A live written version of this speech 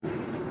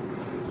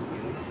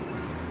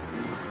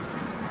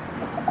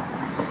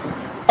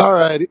All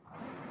right.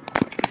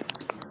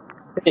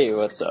 Hey,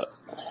 what's up?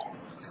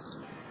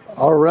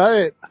 All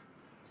right.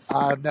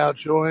 I'm now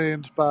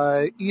joined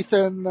by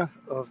Ethan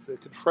of the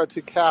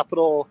Confronting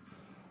Capital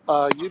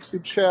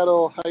YouTube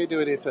channel. How you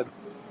doing, Ethan?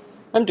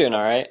 I'm doing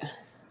all right.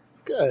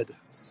 Good.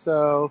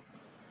 So,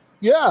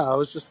 yeah, I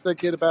was just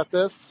thinking about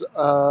this.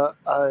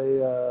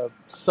 I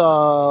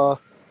saw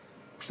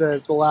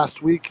that the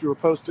last week you were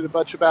posting a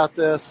bunch about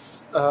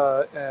this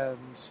and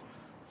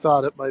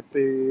thought it might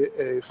be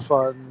a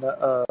fun,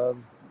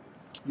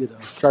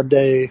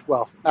 Sunday,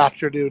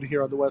 afternoon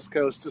here on the West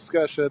Coast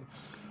discussion.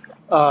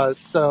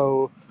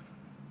 So,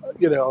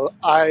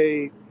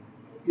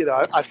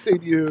 I've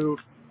seen you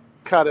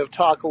kind of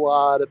talk a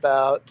lot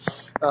about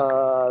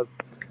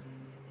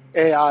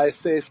AI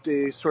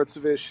safety sorts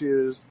of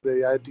issues.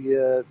 The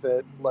idea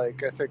that,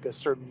 like, I think a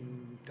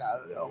certain, I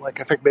don't know, like,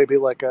 I think maybe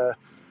like a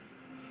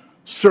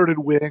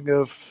certain wing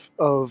of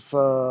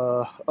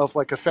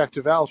like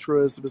effective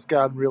altruism has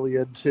gotten really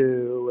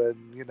into,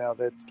 and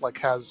that like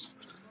has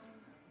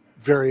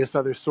various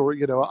other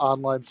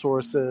online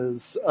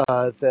sources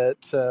that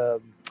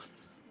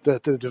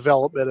the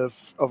development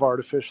of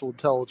artificial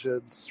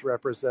intelligence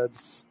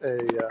represents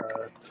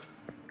a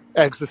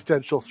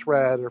existential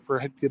threat or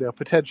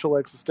potential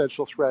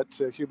existential threat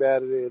to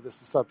humanity. This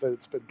is something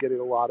that's been getting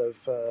a lot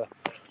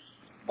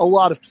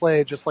of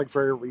play just like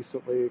very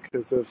recently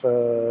because of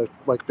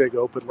like big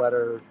open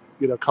letter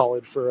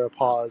calling for a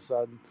pause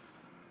on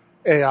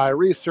AI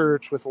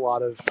research with a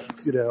lot of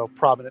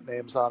prominent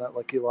names on it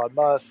like Elon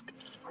Musk.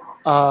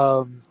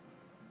 um,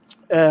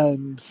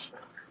 and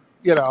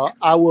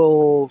I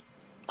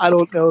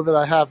don't know that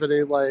I have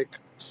any like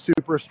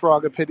super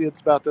strong opinions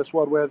about this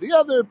one way or the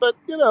other, but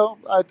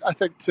I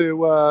think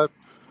to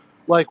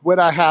like when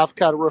I have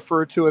kind of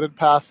referred to it in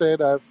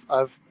passing,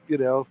 I've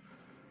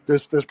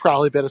there's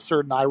probably been a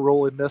certain eye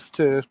rollingness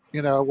to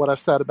what I've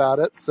said about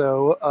it.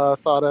 So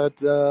thought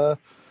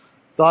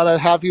I'd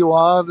have you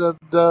on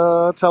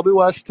and tell me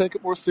why I should take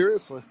it more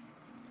seriously.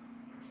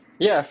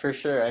 Yeah, for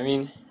sure.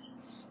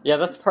 Yeah,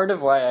 that's part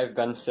of why I've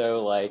been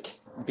so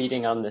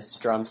beating on this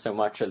drum so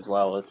much as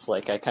well. It's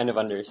like I kind of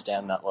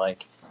understand that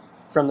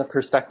from the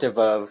perspective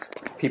of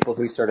people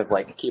who sort of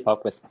keep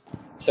up with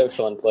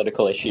social and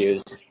political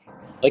issues,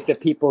 like the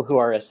people who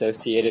are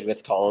associated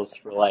with calls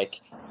for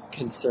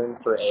concern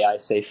for AI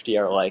safety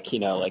are like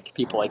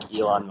people like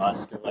Elon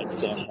Musk or like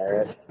Sam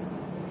Harris.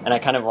 And I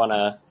kind of want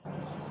to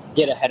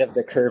get ahead of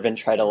the curve and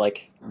try to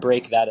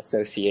break that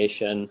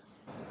association,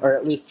 or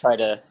at least try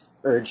to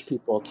urge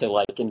people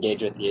to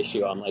engage with the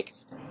issue on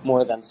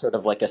more than sort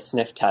of like a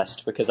sniff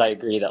test, because I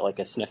agree that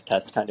a sniff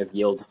test kind of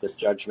yields this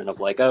judgment of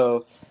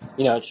oh,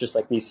 it's just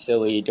these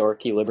silly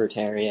dorky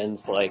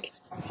libertarians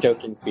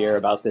stoking fear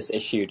about this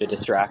issue to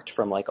distract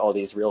from all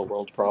these real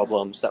world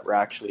problems that we're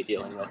actually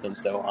dealing with and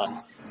so on.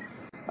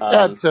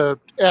 And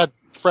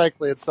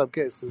frankly, in some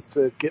cases,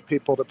 to get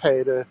people to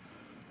pay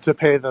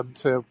them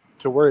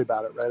to worry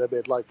about it, right? I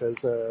mean, like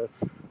there's a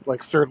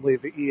like certainly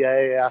the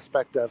EA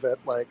aspect of it.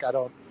 Like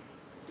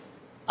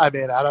I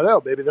mean, I don't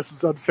know. Maybe this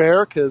is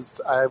unfair because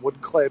I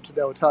wouldn't claim to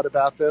know a ton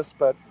about this,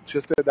 but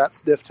just in that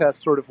sniff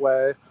test sort of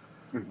way,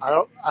 Mhm.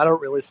 I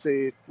don't really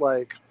see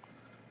like.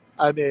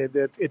 I mean,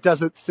 it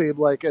doesn't seem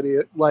like any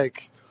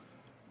like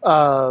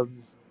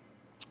um,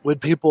 when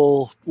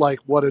people like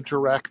want to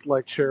direct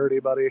like charity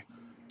money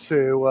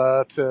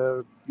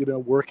to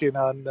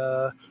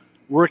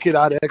working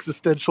on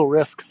existential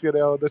risks.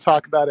 They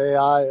talk about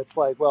AI. It's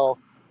like, well,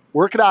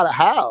 working on it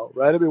how,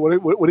 right? I mean, what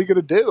are you going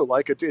to do?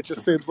 Like, it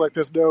just seems like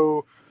there's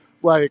no,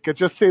 like, it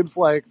just seems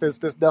like there's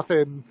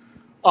nothing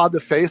on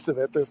the face of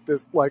it.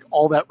 There's like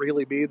all that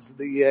really means in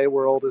the EA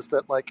world is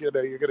that like you're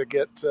gonna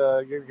get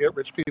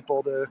rich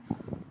people to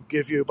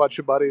give you a bunch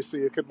of money so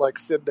you can like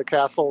sit in a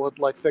castle and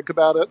like think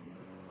about it.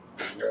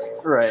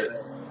 Right.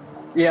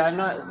 Yeah, I'm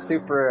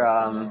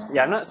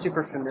not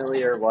super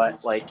familiar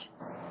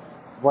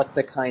what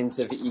the kinds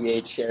of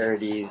EA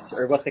charities,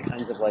 or what the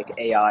kinds of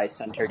AI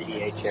centered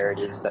EA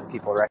charities that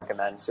people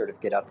recommend sort of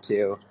get up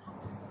to.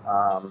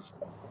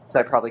 So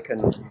I probably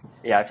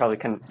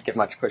couldn't get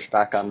much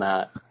pushback on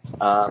that.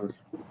 Um,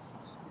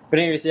 but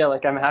anyways, yeah,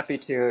 I'm happy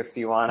to, if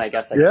you want, I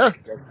guess I can Yeah,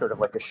 just give sort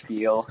of a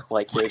spiel,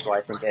 here's why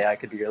I think AI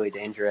could be really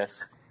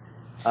dangerous.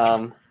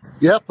 Um,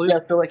 yeah, please. yeah,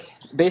 so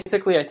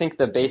basically I think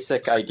the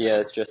basic idea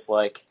is just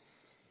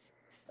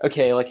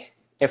okay,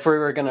 if we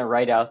were going to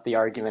write out the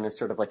argument in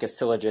sort of a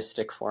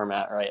syllogistic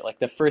format, right?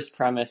 The first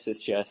premise is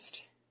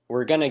just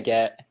we're going to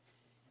get,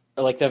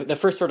 or the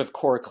first sort of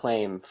core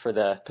claim for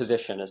the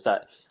position is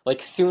that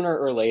sooner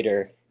or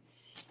later,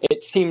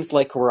 it seems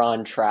like we're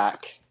on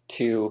track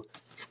to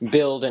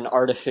build an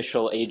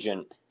artificial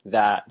agent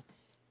that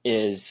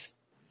is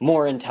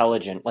more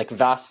intelligent,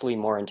 vastly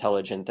more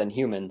intelligent than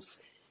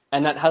humans.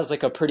 And that has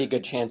a pretty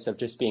good chance of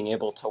just being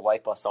able to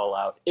wipe us all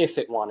out if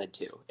it wanted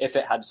to, if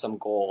it had some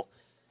goal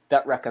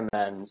that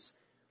recommends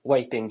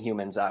wiping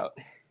humans out.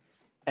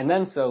 And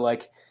then so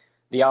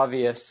the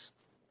obvious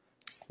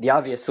the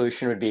obvious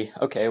solution would be,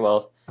 okay,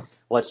 well,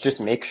 let's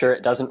just make sure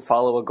it doesn't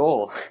follow a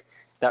goal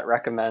that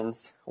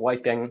recommends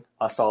wiping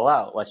us all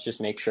out. Let's just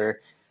make sure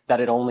that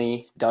it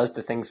only does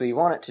the things we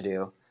want it to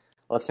do.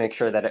 Let's make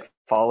sure that it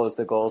follows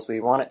the goals we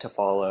want it to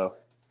follow.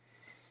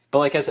 But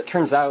like, as it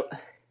turns out,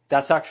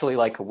 that's actually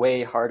like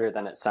way harder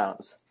than it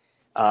sounds.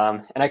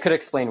 And I could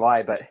explain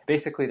why, but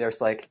basically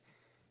there's like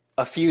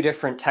a few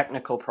different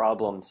technical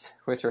problems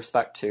with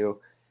respect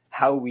to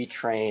how we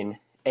train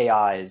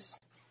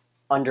AIs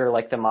under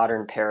like the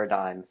modern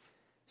paradigm,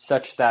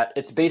 such that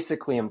it's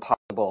basically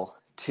impossible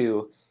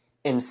to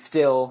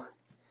instill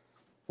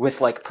with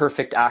like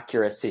perfect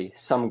accuracy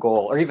some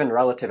goal, or even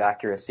relative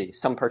accuracy,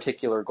 some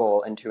particular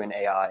goal into an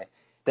AI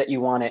that you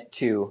want it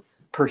to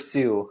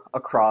pursue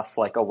across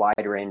like a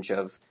wide range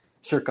of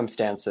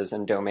circumstances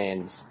and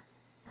domains.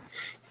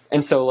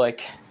 And so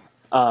like,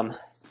 I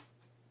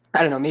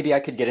don't know, maybe I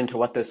could get into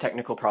what those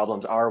technical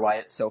problems are, why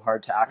it's so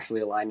hard to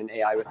actually align an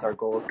AI with our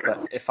goals.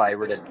 But if I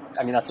were to,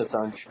 I mean, that's its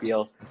own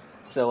spiel.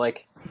 So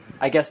like,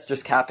 I guess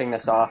just capping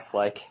this off,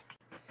 like,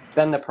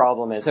 then the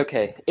problem is,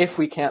 okay, if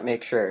we can't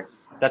make sure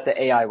that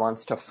the AI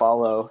wants to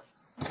follow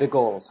the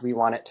goals we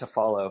want it to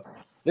follow,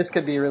 this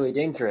could be really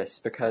dangerous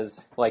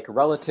because, like,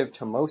 relative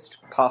to most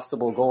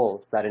possible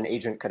goals that an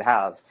agent could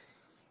have,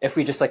 if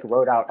we just like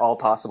wrote out all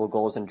possible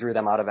goals and drew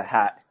them out of a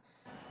hat,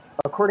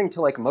 according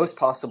to like most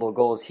possible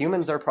goals,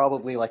 humans are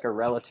probably like a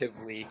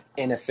relatively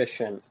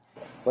inefficient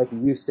like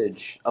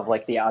usage of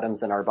like the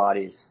atoms in our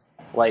bodies.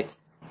 Like,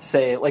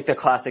 say, like the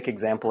classic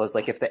example is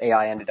like if the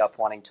AI ended up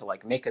wanting to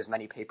like make as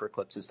many paper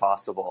clips as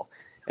possible,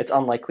 it's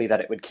unlikely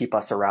that it would keep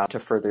us around to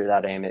further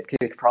that aim. It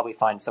could probably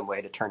find some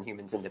way to turn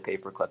humans into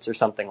paper clips or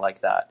something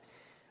like that.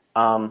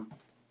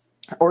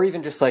 Or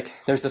even just like,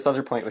 there's this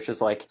other point, which is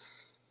like,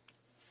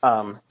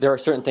 there are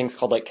certain things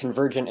called like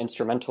convergent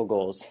instrumental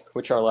goals,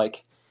 which are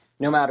like,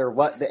 no matter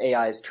what the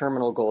AI's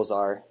terminal goals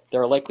are,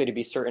 there are likely to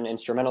be certain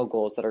instrumental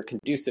goals that are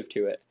conducive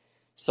to it.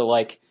 So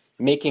like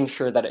making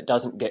sure that it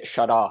doesn't get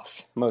shut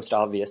off, most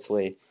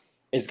obviously,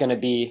 is going to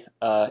be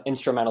an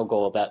instrumental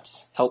goal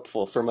that's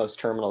helpful for most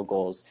terminal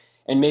goals.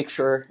 And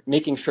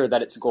making sure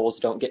that its goals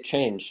don't get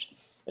changed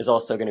is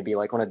also going to be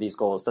like one of these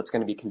goals that's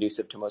going to be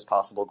conducive to most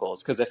possible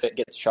goals. Because if it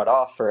gets shut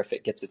off or if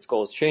it gets its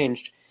goals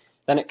changed,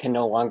 then it can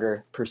no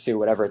longer pursue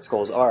whatever its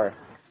goals are.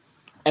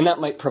 And that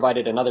might provide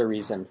it another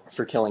reason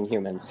for killing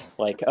humans.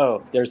 Like,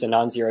 oh, there's a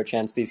non-zero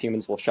chance these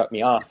humans will shut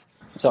me off,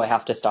 so I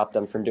have to stop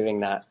them from doing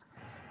that.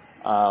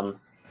 So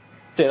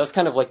that's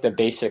kind of like the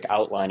basic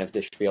outline of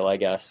the spiel, I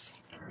guess.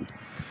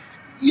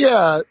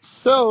 Yeah,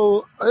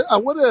 so I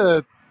want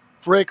to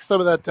break some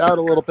of that down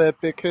a little bit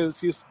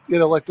because you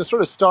know, like the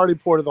sort of starting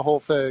point of the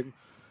whole thing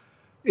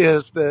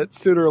is that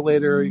sooner or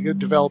later you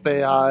develop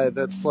AI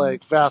that's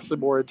like vastly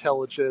more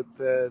intelligent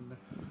than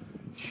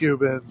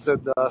humans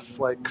and thus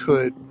like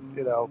could,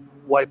 you know,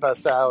 wipe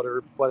us out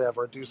or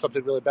whatever, do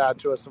something really bad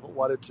to us if it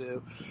wanted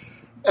to.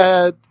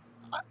 And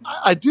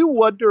I do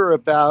wonder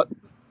about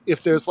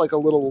if there's like a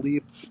little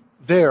leap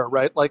there,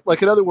 right?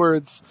 Like in other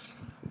words,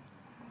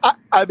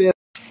 I mean,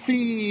 I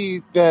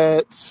see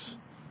that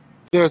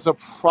there's a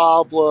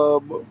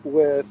problem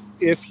with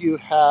if you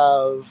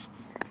have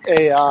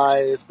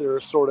AIs that are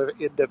sort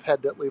of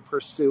independently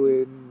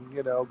pursuing,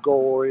 you know,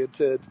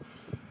 goal-oriented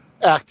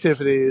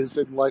activities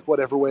in like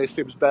whatever way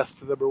seems best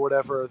to them or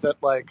whatever, that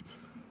like,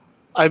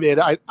 I mean,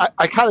 I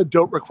kind of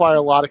don't require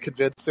a lot of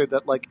convincing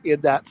that like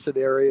in that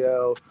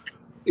scenario,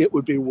 it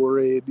would be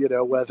worried, you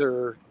know,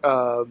 whether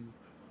the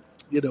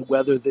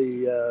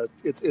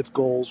its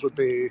goals would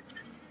be,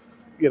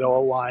 you know,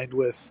 aligned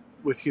with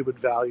human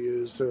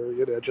values or,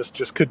 you know,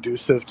 just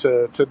conducive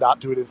to not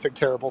doing anything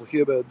terrible to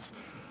humans.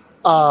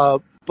 Uh,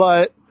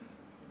 but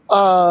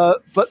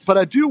but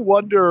I do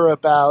wonder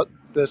about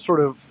the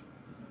sort of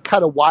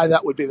kind of why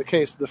that would be the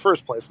case in the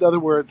first place. In other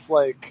words,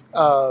 like,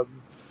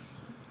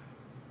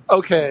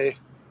 okay,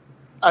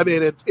 I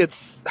mean,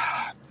 it's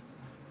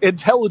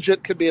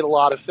intelligent can mean a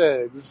lot of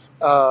things.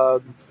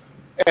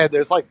 And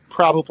there's like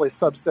probably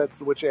some sense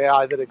in which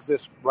AI that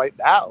exists right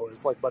now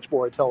is like much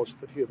more intelligent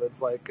than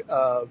humans. Like,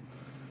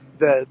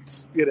 that,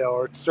 you know,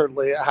 or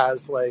certainly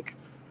has like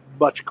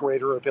much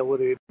greater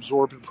ability to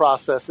absorb and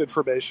process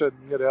information,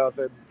 you know,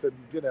 than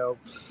you know,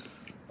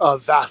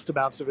 vast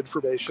amounts of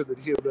information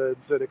than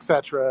humans and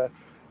etc.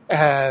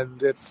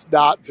 And it's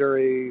not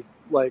very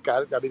like,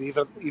 I mean,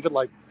 even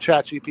like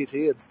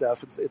ChatGPT and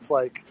stuff. It's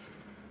like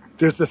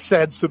there's a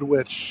sense in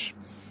which,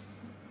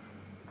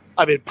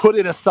 I mean,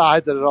 putting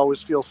aside that it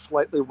always feels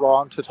slightly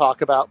wrong to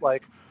talk about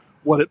like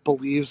what it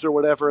believes or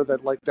whatever,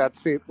 that like that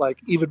seems like,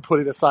 even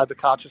putting aside the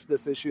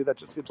consciousness issue, that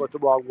just seems like the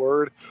wrong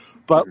word.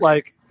 But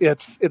like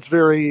it's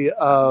very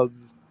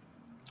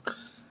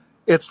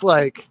it's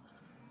like,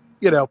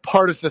 you know,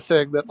 part of the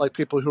thing that like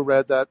people who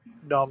read that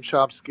Noam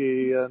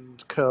Chomsky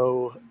and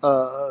co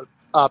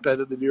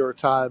op-ed in the New York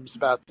Times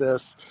about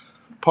this,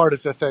 part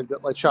of the thing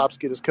that like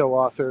Chomsky and his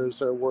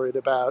co-authors are worried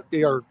about,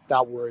 or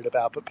not worried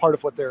about, but part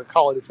of what they're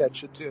calling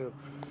attention to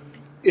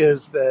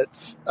is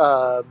that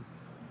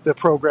the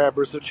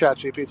programmers of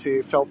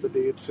ChatGPT felt the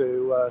need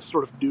to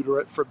sort of neuter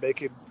it from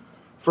making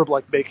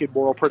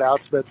moral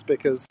pronouncements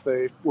because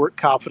they weren't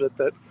confident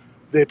that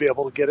they'd be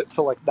able to get it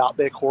to like not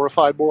make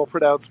horrifying moral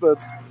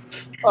pronouncements.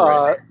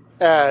 Right.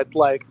 And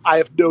like, I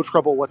have no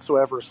trouble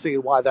whatsoever seeing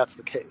why that's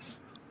the case,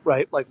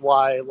 right? Like,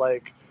 why,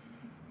 like,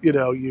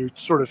 you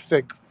sort of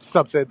think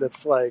something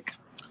that's like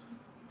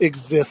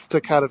exists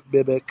to kind of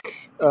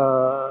mimic,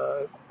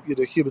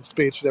 human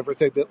speech and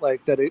everything, that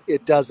like that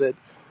it doesn't,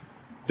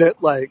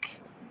 that like,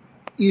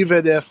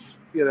 even if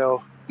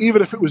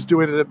even if it was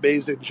doing an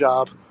amazing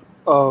job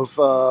of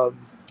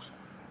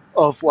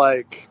of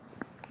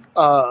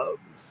uh,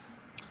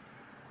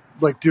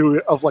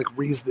 doing of like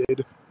reasoning,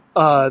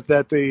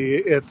 that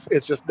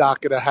it's just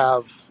not going to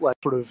have like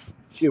sort of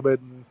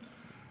human,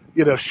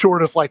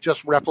 short of like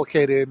just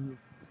replicating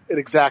an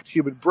exact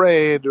human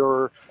brain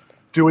or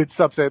doing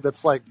something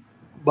that's like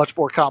much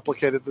more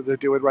complicated than they're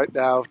doing right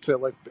now to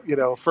like,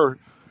 for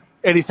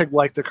anything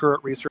like the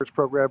current research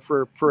program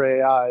for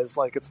AIs,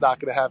 like it's not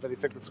going to have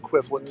anything that's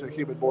equivalent to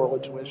human moral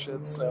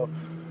intuition. So,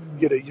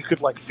 you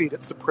could like feed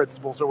it some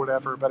principles or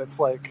whatever, but it's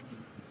like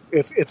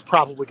it's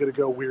probably going to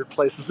go weird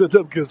places in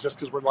them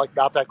because we're like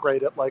not that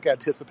great at like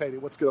anticipating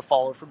what's going to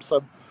follow from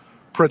some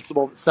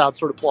principle that sounds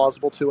sort of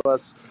plausible to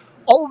us.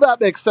 All of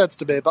that makes sense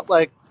to me, but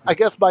like I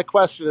guess my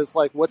question is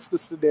like, what's the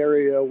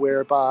scenario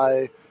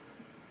whereby,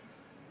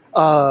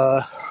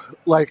 uh,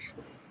 like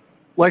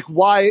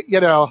why,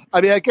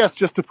 I mean, I guess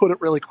just to put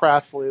it really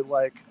crassly,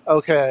 like,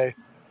 okay,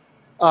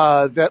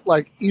 that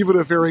like even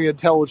a very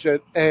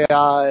intelligent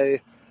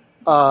AI,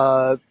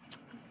 uh,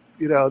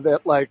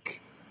 that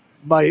like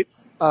might,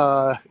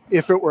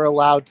 if it were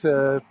allowed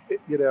to,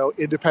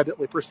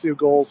 independently pursue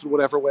goals in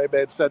whatever way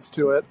made sense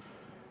to it,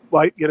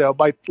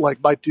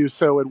 might do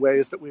so in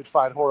ways that we'd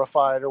find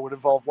horrifying or would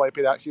involve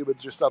wiping out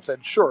humans or something.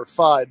 Sure,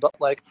 fine, but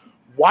like,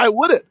 why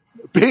would it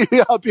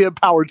be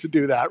empowered to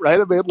do that, right?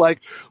 I mean,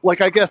 like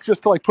I guess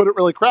just to like put it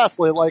really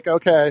crassly, like,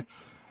 okay,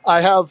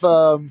 I have.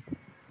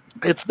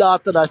 It's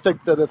not that I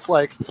think that it's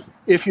like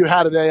if you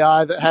had an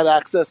AI that had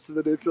access to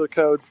the nuclear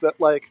codes that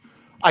like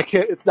I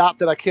can't. It's not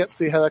that I can't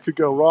see how that could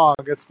go wrong.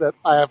 It's that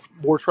I have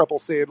more trouble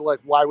seeing like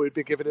why we'd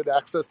be giving it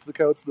access to the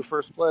codes in the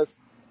first place.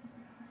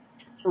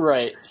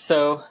 Right.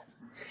 So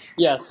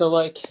yeah. So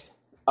like,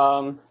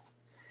 um,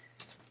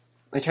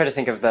 let me try to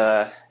think of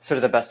the sort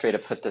of the best way to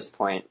put this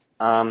point.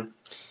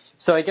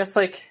 So I guess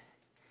like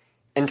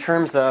in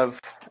terms of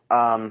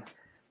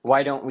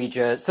why don't we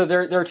just? So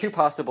there are two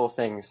possible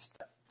things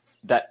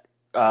that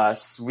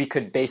we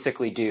could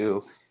basically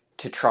do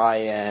to try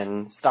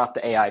and stop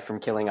the AI from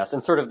killing us, in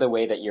sort of the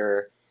way that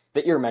you're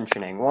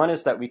mentioning. One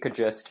is that we could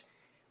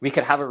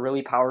have a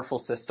really powerful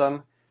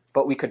system,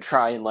 but we could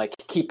try and like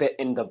keep it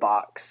in the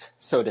box,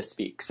 so to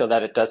speak, so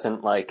that it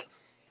doesn't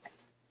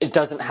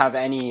have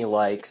any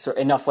like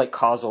enough like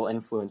causal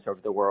influence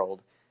over the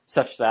world,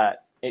 such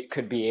that it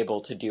could be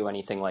able to do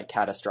anything like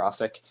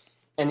catastrophic.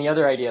 And the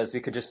other idea is we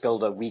could just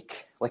build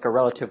a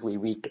relatively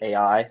weak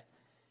AI.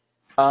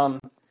 Um,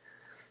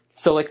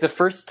 so like the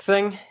first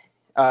thing,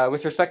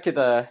 with respect to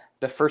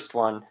the first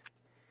one,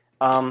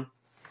 um,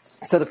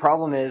 so the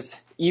problem is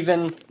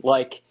even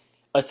like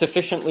a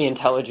sufficiently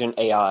intelligent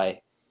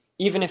AI,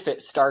 even if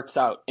it starts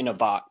out in a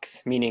box,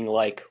 meaning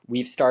like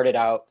we've started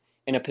out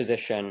in a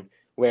position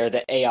where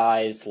the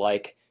AI's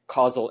like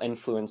causal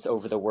influence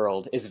over the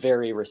world is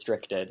very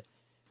restricted.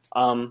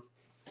 Um,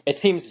 it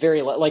seems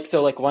very like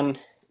so like one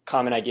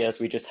common idea is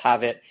we just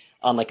have it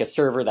on like a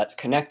server that's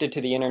connected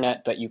to the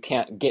internet, but you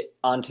can't get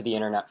onto the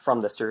internet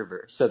from the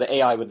server. So the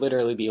AI would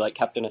literally be like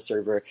kept in a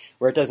server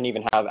where it doesn't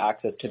even have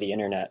access to the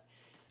internet.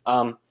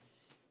 Um,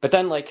 but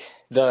then, like,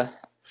 the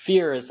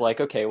fear is like,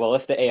 okay, well,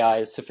 if the AI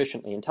is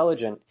sufficiently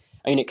intelligent,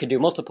 I mean, it could do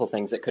multiple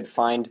things. It could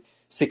find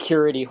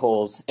security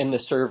holes in the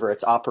server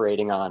it's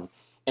operating on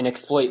and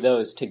exploit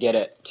those to get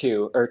it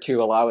to, or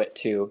to allow it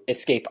to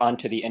escape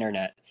onto the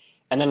internet.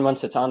 And then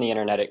once it's on the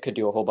internet, it could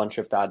do a whole bunch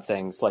of bad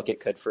things. Like, it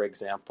could, for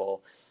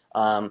example,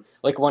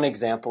 like one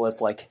example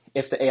is like,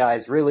 if the AI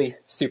is really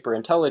super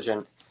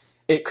intelligent,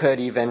 it could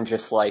even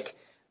just like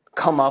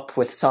come up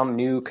with some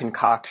new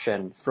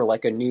concoction for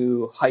like a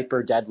new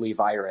hyper deadly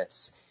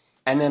virus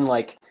and then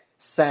like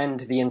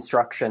send the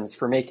instructions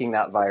for making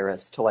that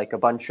virus to like a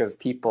bunch of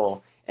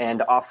people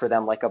and offer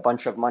them like a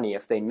bunch of money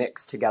if they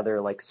mix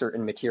together like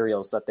certain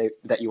materials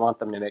that you want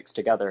them to mix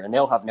together, and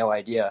they'll have no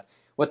idea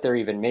what they're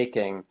even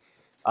making.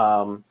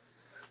 um,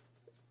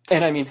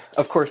 and I mean,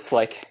 of course,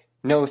 like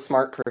no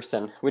smart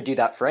person would do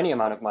that for any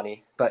amount of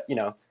money, but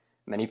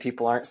many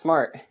people aren't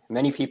smart.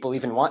 Many people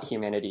even want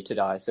humanity to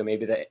die. So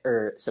maybe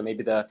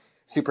the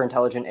super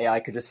intelligent AI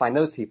could just find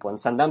those people and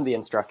send them the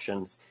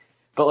instructions.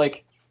 But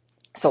like,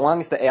 so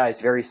long as the AI is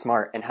very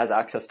smart and has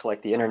access to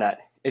like the internet,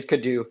 it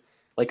could do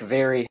like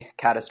very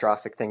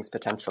catastrophic things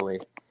potentially.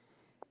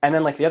 And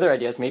then like the other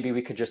idea is maybe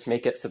we could just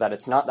make it so that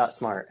it's not that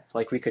smart.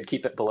 Like we could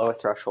keep it below a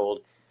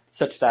threshold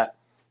such that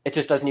it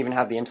just doesn't even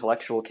have the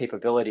intellectual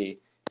capability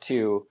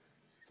to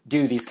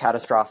do these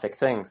catastrophic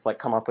things, like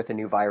come up with a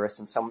new virus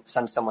and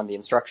send someone the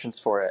instructions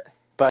for it.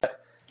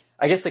 But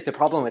I guess like the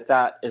problem with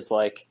that is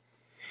like,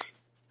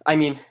 I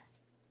mean,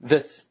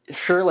 this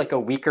sure like a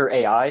weaker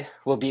AI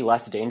will be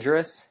less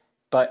dangerous,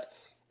 but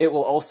it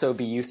will also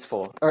be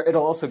useful, or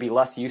it'll also be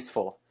less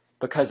useful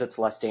because it's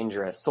less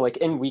dangerous. So like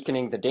in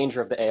weakening the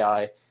danger of the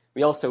AI,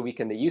 we also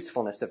weaken the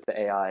usefulness of the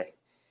AI.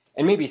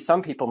 And maybe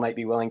some people might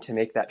be willing to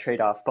make that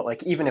trade-off, but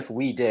like even if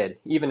we did,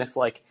 even if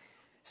like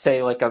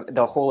say like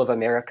the whole of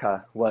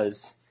America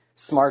was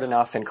smart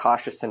enough and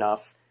cautious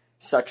enough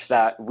such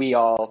that we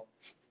all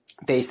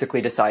basically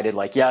decided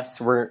like,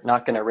 yes, we're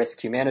not going to risk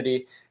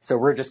humanity, so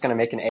we're just going to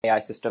make an AI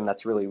system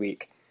that's really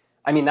weak.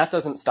 I mean, that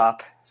doesn't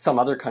stop some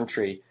other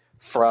country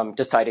from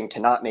deciding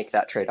to not make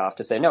that trade-off,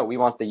 to say, no, we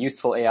want the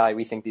useful AI,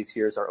 we think these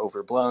fears are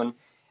overblown,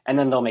 and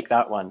then they'll make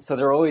that one. So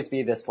there'll always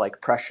be this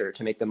like pressure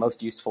to make the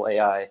most useful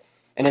AI,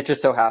 and it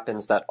just so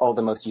happens that all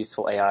the most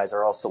useful AIs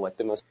are also like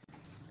the most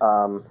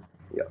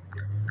yeah.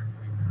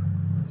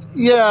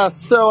 Yeah,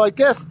 so I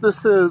guess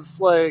this is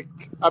like,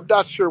 I'm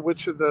not sure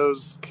which of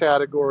those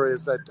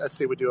categories. I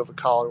see we do have a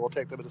caller. We'll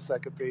take them in a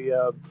second.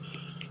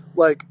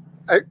 Like,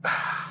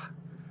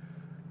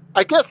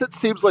 I guess it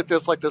seems like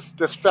there's like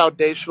this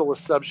foundational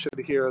assumption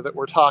here that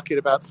we're talking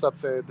about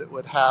something that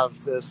would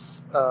have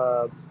this,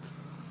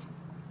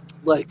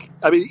 like,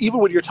 I mean, even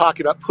when you're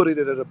talking about putting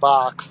it in a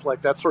box,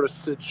 like that sort of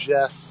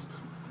suggests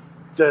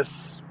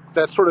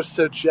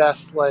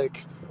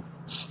like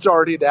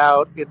starting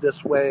out in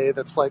this way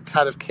that's like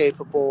kind of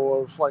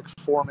capable of like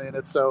forming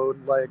its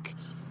own like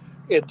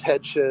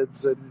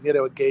intentions and, you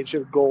know,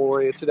 engaging goal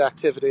oriented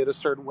activity in a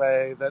certain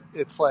way that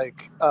it's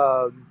like,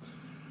 I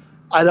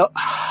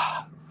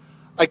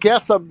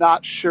guess I'm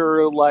not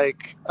sure,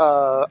 like,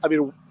 I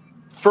mean,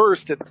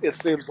 first, it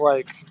seems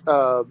like,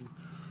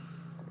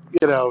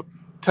 you know,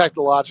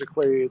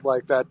 technologically,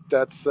 like that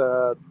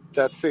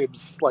seems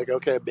like,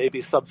 okay,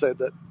 maybe something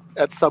that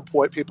at some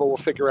point people will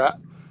figure out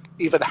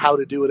even how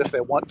to do it if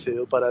they want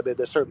to, but I mean,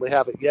 they certainly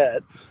haven't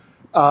yet.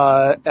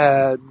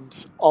 And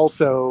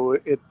also,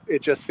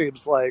 it just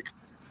seems like,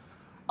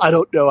 I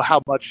don't know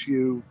how much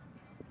you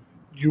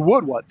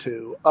would want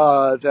to,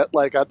 that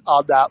like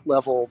on that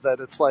level, that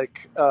it's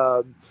like,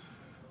 that,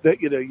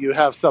 you know, you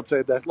have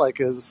something that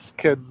like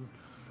can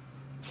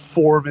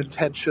form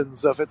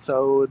intentions of its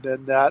own,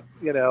 and that,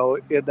 you know,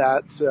 in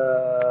that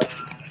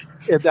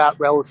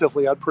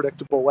relatively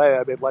unpredictable way.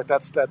 I mean, like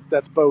that's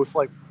both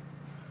like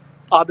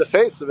on the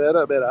face of it.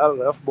 I mean, I don't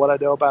know, from what I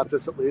know about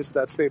this, at least,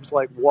 that seems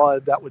like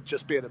one that would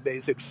just be an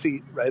amazing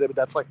feat, right? I mean,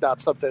 that's like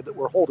not something that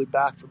we're holding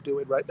back from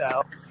doing right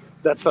now.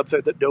 That's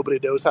something that nobody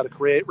knows how to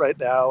create right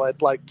now. And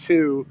like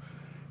two,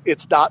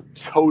 it's not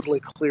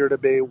totally clear to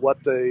me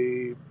what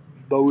the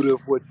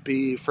motive would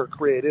be for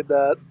creating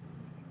that.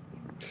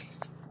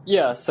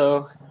 Yeah,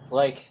 so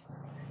like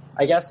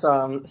I guess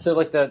so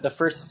like the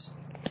first,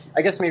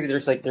 I guess maybe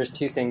there's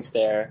two things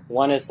there.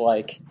 One is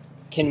like,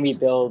 can we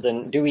build,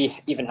 and do we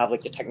even have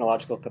like the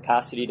technological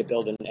capacity to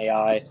build an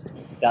AI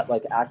that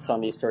like acts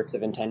on these sorts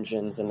of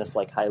intentions in this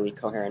like highly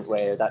coherent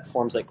way, or that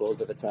forms like goals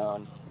of its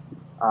own?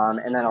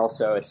 And then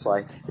also it's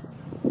like,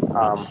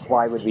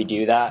 why would we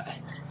do that?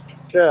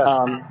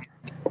 Yeah.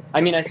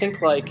 I mean, I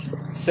think like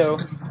so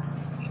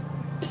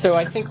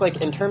I think like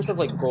in terms of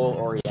like goal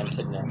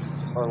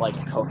orientedness or like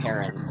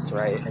coherence,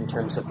 right? In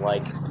terms of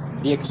like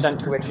the extent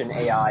to which an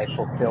AI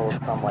fulfills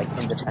some like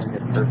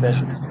independent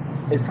purpose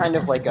is kind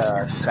of like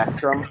a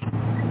spectrum.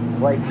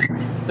 Like,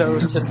 so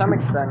to some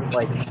extent,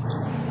 like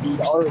we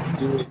already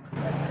do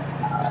like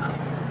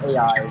have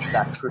AIs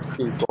that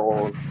pursue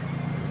goals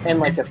in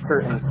like a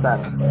certain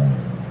sense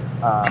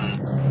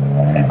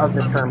um, of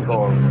the term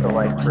goals. So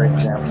like, for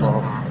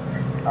example,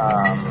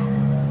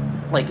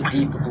 um, like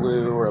Deep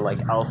Blue or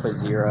like Alpha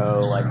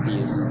Zero, like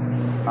these,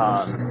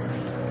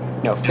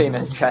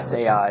 famous chess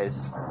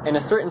AIs. In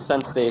a certain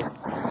sense, they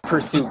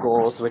pursue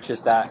goals, which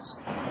is that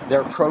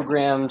they're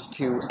programmed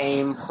to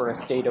aim for a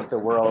state of the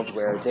world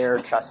where their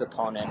chess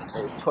opponent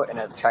is put in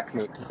a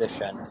checkmate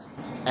position.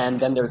 And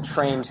then they're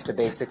trained to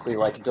basically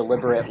like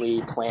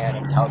deliberately plan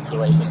and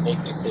calculate and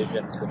make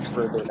decisions which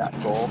further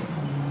that goal.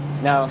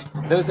 Now,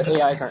 those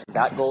AIs aren't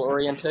that goal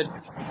oriented,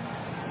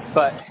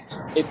 but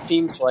it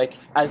seems like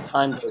as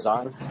time goes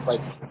on,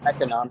 like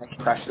economic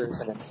pressures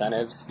and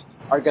incentives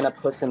are going to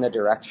push in the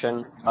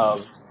direction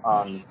of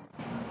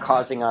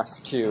causing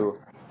us to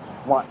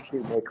want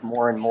to make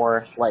more and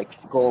more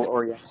like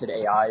goal-oriented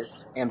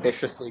AIs,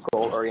 ambitiously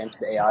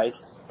goal-oriented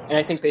AIs. And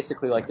I think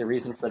basically like the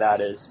reason for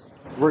that is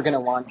we're going to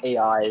want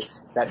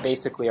AIs that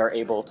basically are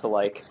able to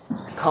like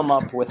come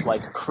up with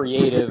like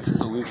creative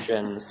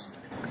solutions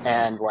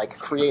and like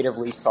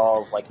creatively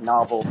solve like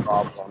novel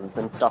problems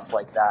and stuff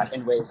like that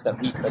in ways that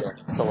we couldn't.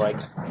 So like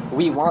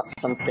we want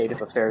some state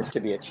of affairs to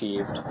be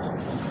achieved.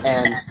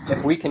 And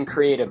if we can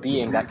create a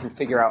being that can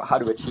figure out how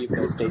to achieve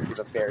those states of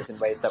affairs in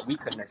ways that we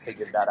couldn't have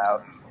figured that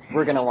out,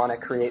 we're going to want to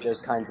create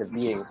those kinds of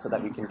beings so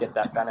that we can get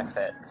that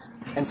benefit.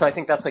 And so I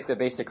think that's like the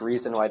basic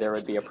reason why there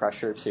would be a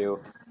pressure to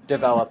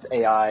develop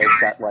AIs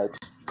that like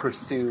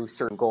pursue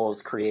certain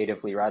goals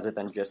creatively rather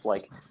than just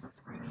like,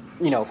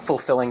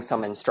 fulfilling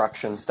some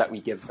instructions that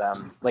we give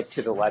them, like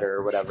to the letter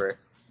or whatever.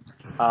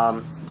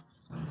 And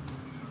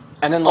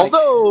then like,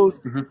 Although,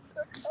 Mhm.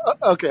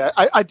 okay,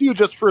 I do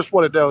just first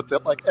want to note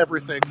that like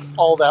everything,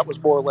 all that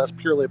was more or less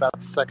purely about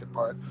the second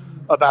part,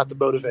 about the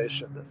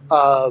motivation.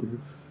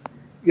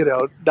 You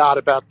know, not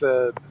about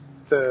the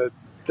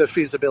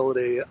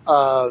feasibility.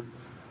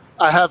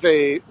 I have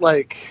a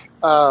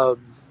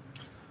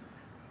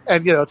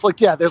and it's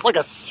like, yeah, there's like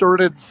a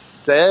certain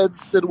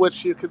sense in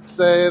which you can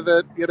say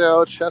that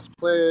chess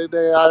playing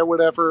AI or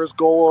whatever is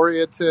goal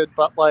oriented,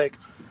 but like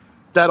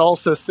that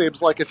also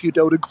seems like if you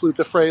don't include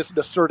the phrase in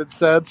a certain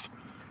sense,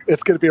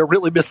 it's going to be a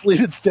really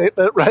misleading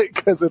statement, right?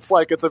 Because it's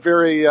a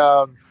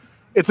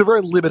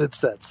very limited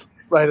sense,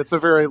 right? It's a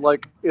very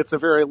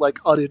like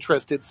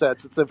uninterested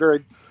sense. It's a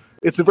very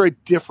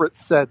different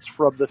sense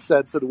from the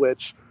sense in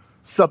which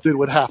something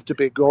would have to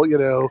be goal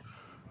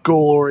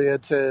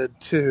oriented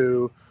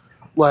to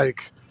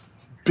like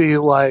be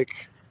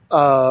like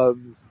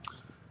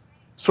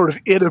sort of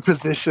in a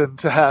position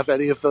to have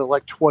any of the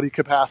like 20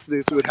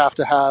 capacities we would have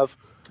to have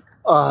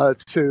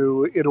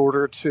to in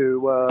order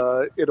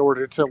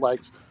to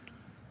like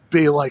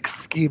be like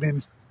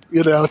scheming,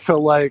 to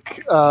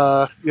like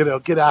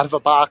get out of a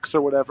box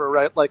or whatever,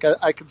 right? Like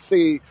I can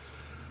see,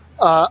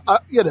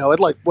 and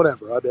like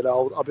whatever. I mean,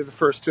 I'll be the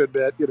first to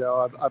admit,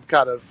 I'm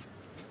kind of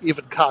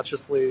even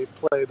consciously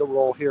playing the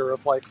role here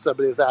of like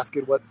somebody is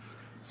asking what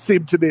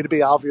seem to me to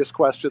be obvious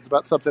questions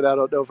about something I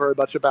don't know very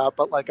much about,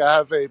 but like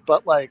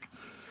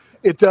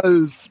it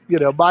does,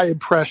 my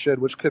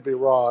impression, which could be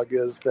wrong,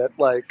 is that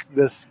like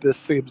this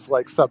seems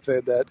like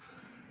something that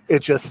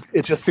it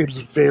just seems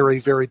very,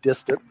 very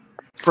distant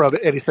from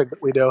anything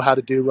that we know how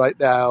to do right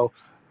now.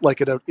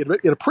 Like in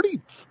a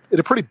pretty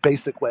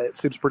basic way, it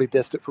seems pretty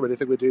distant from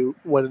anything we do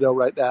want to know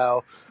right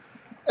now.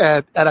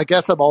 And I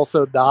guess I'm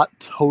also not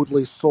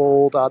totally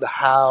sold on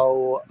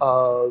how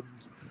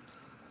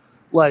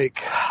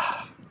like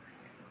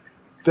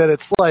that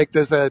it's like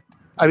there's a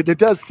I mean, it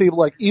does seem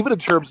like even in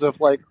terms of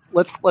like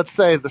let's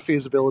say the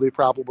feasibility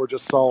problem were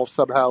just solved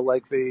somehow,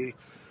 like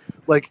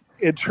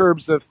in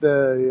terms of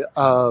the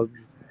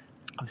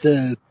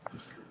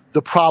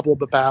the problem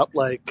about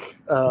like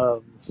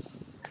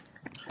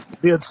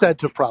the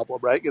incentive problem,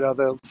 right?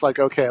 It's like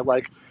okay,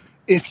 like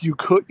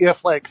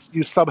if like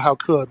you somehow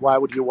could, why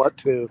would you want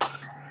to?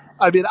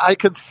 I mean, I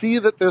can see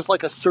that there's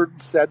like a certain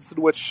sense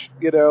in which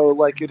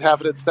like you'd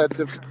have an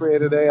incentive to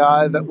create an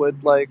AI that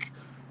would like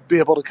be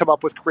able to come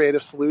up with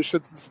creative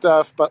solutions and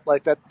stuff, but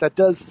like that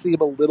does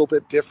seem a little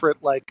bit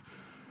different. Like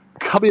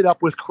coming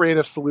up with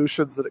creative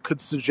solutions that it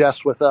could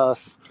suggest with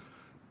us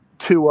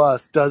to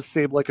us does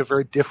seem like a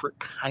very different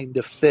kind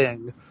of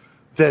thing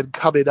than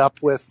coming up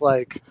with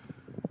like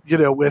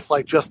with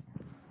like just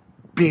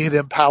being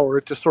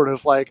empowered to sort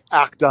of like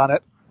act on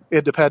it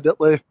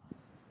independently.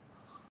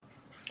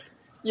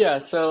 Yeah,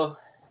 so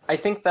I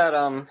think that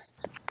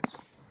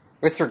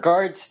with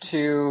regards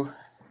to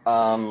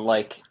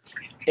like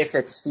if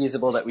it's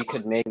feasible that we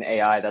could make an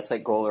AI that's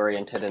like goal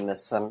oriented in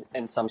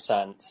some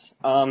sense.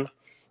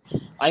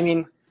 I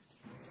mean,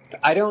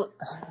 I don't.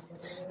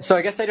 So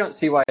I guess I don't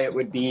see why it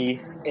would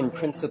be in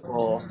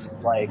principle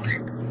like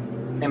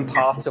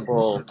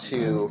impossible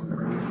to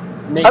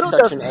I make don't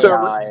such an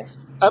necessarily AI.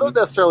 I Mhm. don't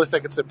necessarily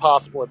think it's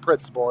impossible in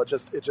principle. It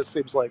just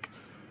seems like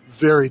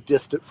very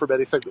distant from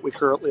anything that we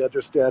currently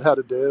understand how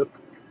to do.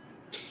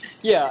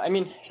 Yeah, I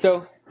mean,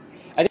 so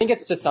I think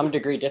it's to some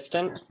degree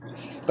distant,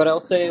 but I'll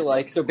say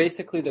like so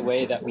basically the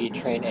way that we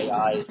train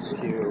AIs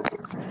to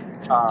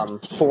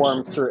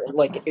form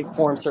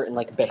certain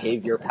like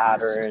behavior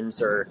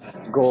patterns or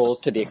goals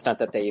to the extent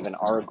that they even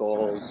are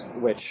goals,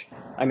 which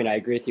I mean I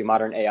agree with you,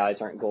 modern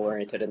AIs aren't goal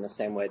oriented in the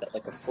same way that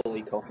like a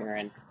fully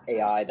coherent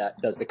AI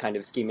that does the kind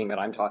of scheming that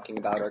I'm talking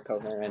about are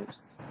coherent.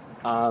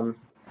 um,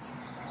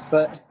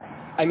 but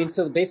I mean,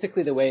 so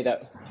basically the way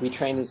that we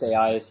train these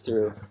AIs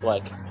through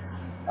like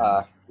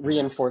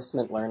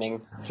reinforcement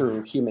learning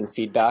through human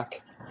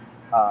feedback.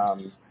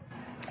 um,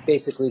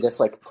 Basically this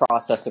like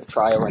process of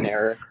trial and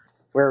error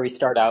where we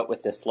start out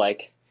with this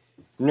like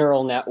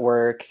neural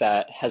network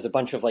that has a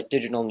bunch of like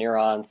digital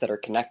neurons that are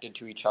connected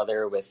to each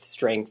other with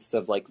strengths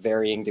of like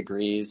varying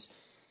degrees.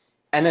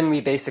 And then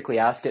we basically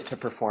ask it to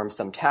perform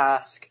some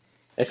task.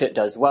 If it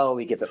does well,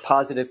 we give it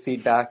positive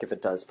feedback. If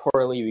it does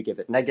poorly, we give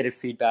it negative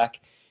feedback.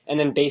 And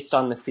then based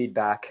on the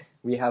feedback,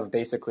 we have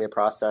basically a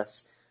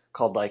process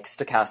called like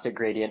stochastic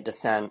gradient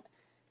descent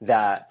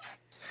that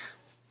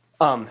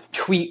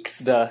tweaks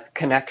the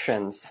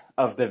connections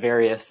of the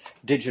various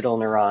digital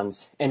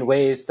neurons in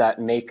ways that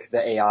make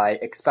the AI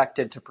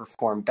expected to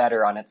perform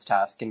better on its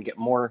task and get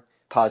more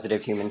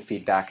positive human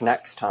feedback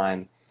next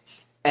time.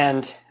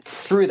 And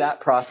through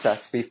that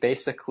process, we've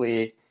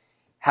basically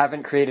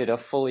haven't created a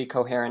fully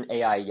coherent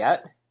AI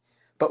yet,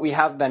 but we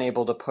have been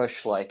able to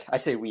push like I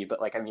say we,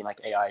 but like I mean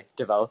like AI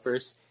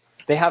developers,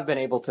 they have been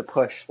able to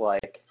push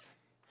like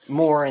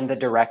more in the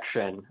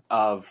direction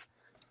of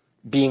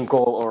being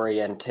goal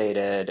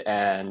orientated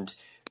and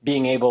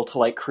being able to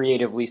like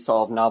creatively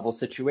solve novel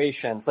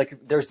situations. Like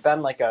there's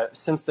been like a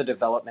since the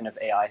development of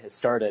AI has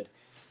started,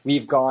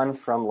 we've gone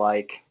from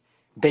like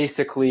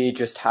basically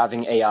just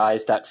having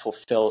AIs that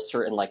fulfill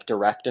certain like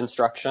direct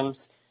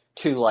instructions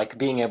to like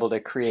being able to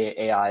create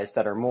AIs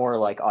that are more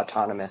like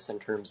autonomous in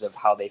terms of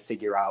how they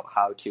figure out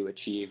how to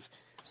achieve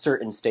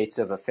certain states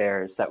of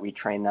affairs that we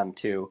train them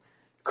to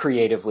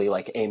creatively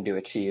like aim to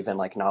achieve and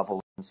like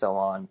novel and so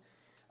on.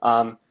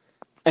 Um,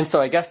 And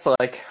so I guess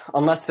like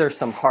unless there's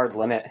some hard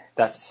limit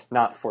that's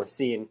not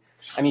foreseen,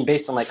 I mean,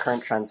 based on like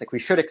current trends, like we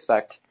should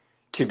expect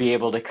to be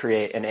able to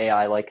create an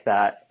AI like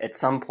that at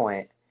some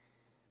point.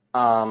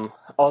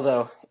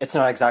 Although it's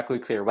not exactly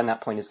clear when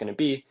that point is going to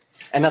be,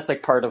 and that's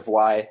like part of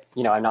why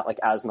I'm not like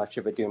as much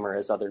of a doomer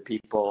as other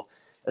people.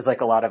 Is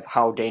like a lot of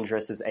how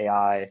dangerous is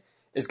AI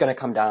is going to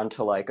come down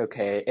to like,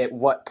 okay, at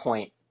what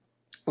point,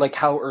 like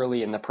how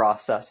early in the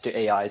process do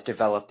AIs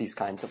develop these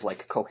kinds of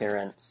like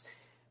coherence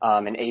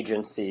and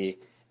agency,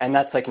 and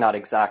that's like not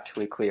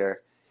exactly clear.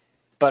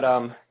 But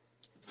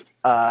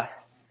uh,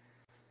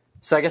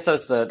 so I guess that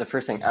was the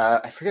first thing.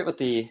 I forget what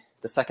the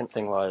second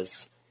thing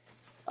was.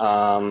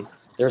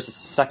 There's a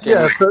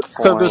Yeah, second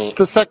so point.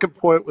 the second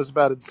point was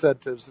about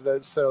incentives,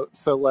 and so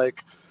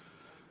like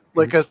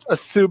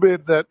assuming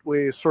that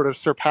we sort of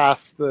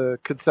surpass the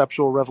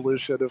conceptual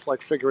revolution of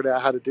like figuring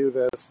out how to do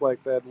this,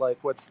 like then like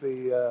what's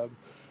the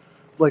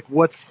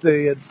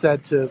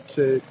incentive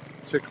to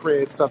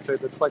create something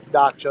that's like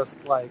not just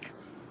like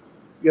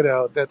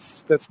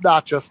that's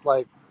not just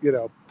like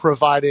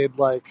providing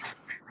like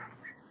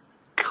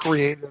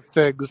creative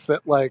things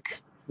that like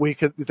we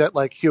could that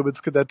like humans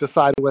could then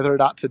decide whether or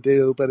not to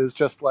do, but is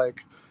just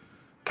like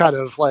kind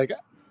of like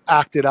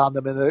acted on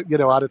them in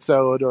a, on its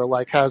own, or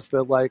like has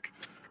the like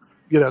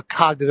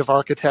cognitive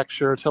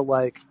architecture to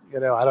like I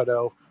don't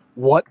know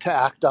what to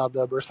act on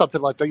them or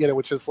something like that,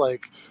 which is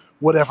like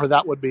whatever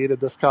that would mean in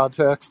this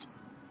context.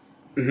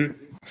 Mhm.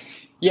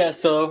 Yeah,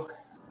 so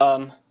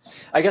um,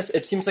 I guess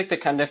it seems like the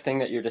kind of thing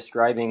that you're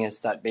describing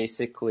is that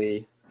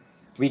basically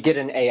we get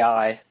an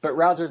AI, but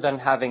rather than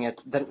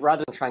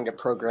trying to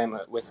program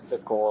it with the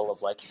goal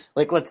of like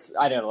let's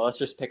I don't know, let's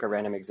just pick a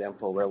random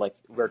example where like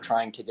we're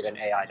trying to get an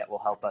AI that will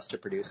help us to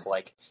produce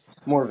like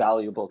more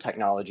valuable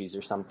technologies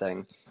or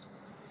something.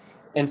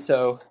 And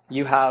so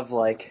you have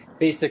like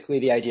basically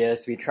the idea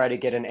is we try to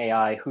get an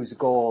AI whose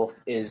goal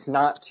is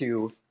not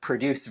to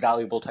produce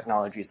valuable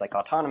technologies like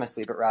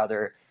autonomously, but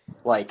rather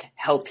like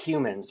help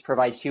humans,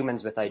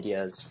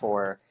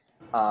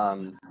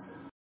 um,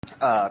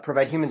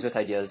 provide humans with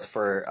ideas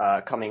for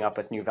coming up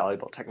with new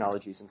valuable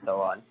technologies and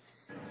so on.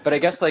 But I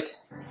guess like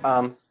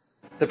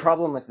the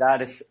problem with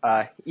that is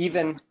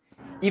even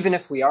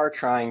if we are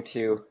trying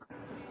to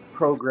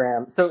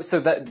program. So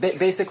that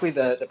basically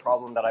the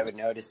problem that I would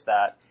note is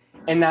that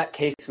in that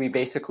case we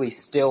basically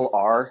still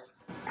are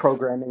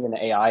programming an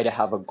AI to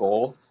have a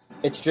goal.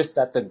 It's just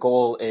that the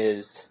goal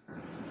is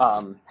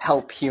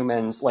help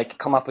humans like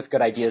come up with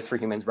good ideas for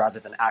humans rather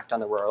than act on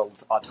the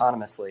world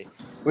autonomously,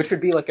 which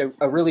would be like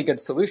a really good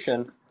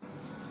solution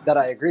that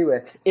I agree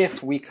with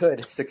if we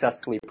could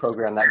successfully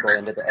program that goal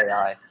into the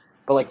AI.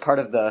 But like part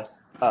of the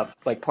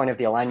like point of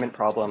the alignment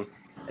problem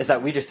is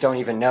that we just don't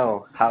even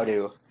know how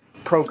to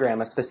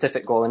program a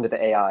specific goal into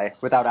the AI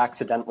without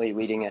accidentally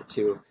leading it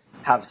to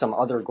have some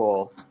other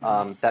goal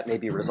that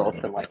maybe results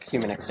in like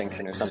human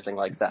extinction or something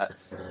like that.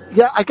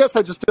 Yeah, I guess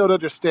I just don't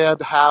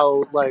understand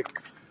how I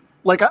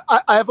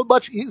have a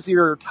much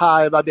easier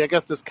time. I mean, I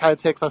guess this kind of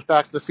takes us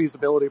back to the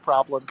feasibility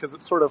problem, because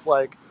it's sort of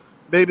like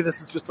maybe this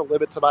is just a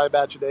limit to my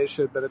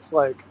imagination, but it's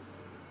like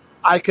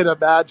I can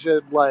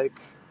imagine like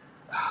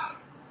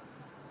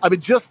I mean,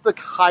 just the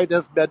kind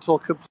of mental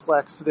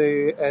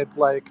complexity and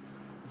like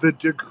the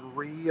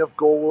degree of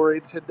goal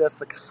orientedness,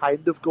 the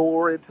kind of goal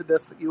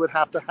orientedness that you would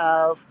have to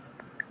have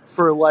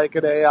for like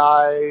an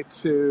AI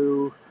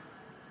to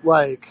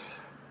like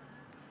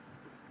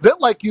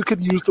that, like you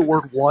could use the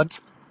word want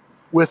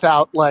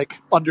without like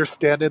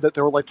understanding that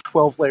there were like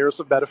 12 layers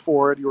of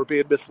metaphor and you were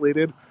being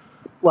misleading.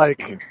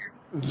 Like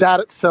that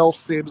itself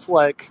seems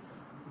like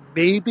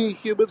maybe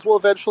humans will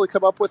eventually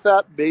come up with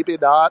that, maybe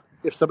not.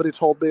 If somebody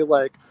told me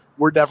like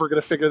we're never going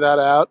to figure that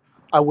out,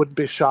 I wouldn't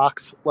be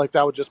shocked. Like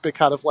that would just be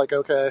kind of like,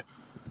 okay,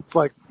 it's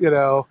like,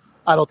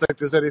 I don't think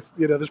there's any,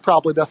 there's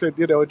probably nothing,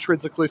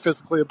 intrinsically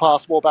physically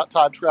impossible about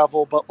time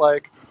travel, but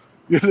like,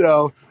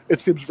 it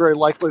seems very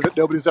likely that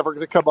nobody's ever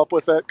going to come up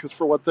with it, because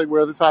for one thing,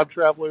 we're the time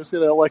travelers,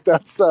 like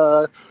that's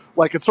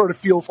like it sort of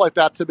feels like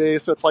that to me.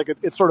 So it's like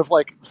it's sort of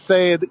like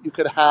saying that you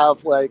could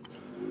have like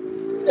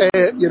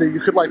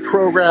you could like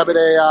program an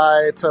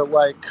AI to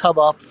like come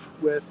up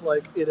with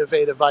like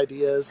innovative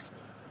ideas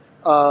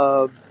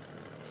um,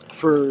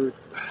 for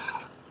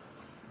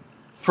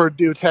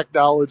new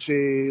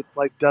technology.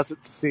 Like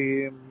doesn't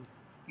seem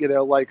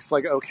like it's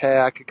like, okay,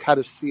 I could kind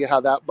of see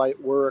how that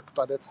might work,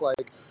 but it's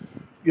like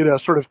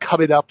sort of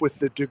coming up with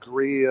the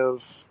degree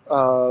of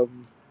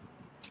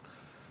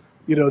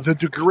the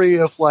degree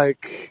of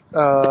like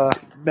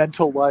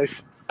mental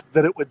life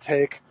that it would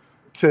take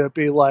to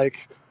be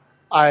like,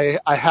 I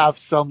have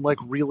some like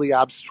really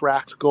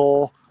abstract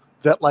goal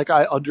that like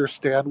I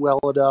understand well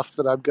enough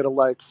that I'm gonna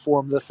like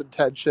form this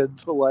intention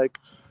to like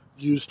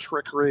use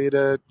trickery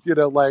to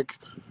like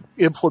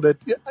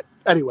implement.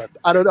 Anyway,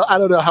 I don't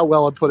know how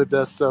well I'm putting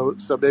this. So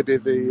maybe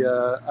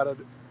I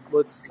don't.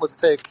 Let's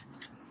take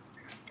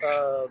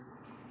um,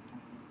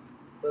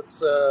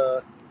 let's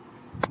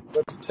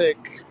let's take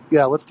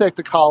let's take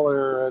the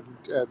caller,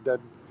 and then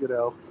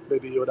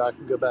maybe you and I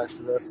can go back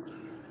to this.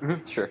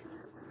 Mm-hmm, sure.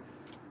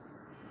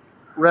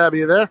 Rab,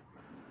 you there?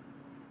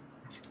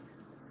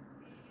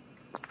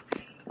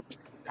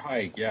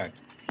 Hi, yeah,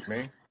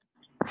 me?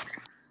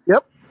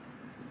 Yep.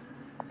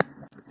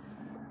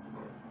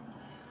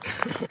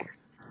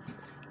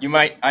 You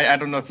might, I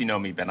don't know if you know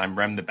me, Ben. I'm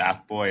Rem the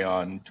Bath Boy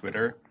on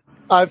Twitter.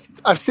 I've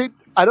seen.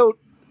 I don't.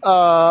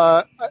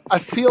 I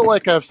feel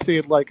like I've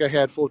seen like a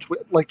handful of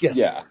like yes.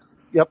 Yeah,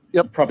 Yep.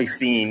 you've probably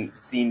seen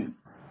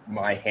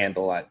my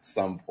handle at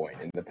some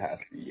point in the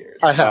past few years.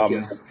 I have.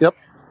 Yes. Yep.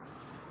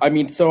 I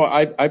mean, so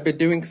I've been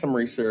doing some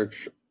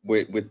research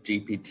with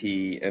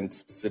GPT, and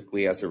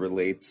specifically as it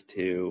relates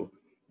to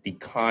the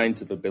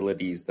kinds of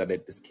abilities that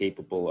it is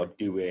capable of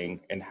doing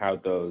and how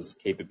those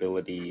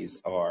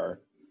capabilities are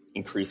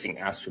increasing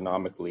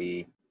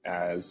astronomically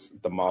as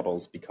the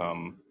models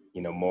become,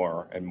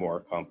 more and more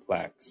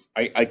complex.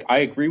 I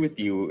agree with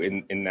you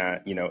in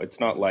that,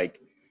 it's not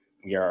like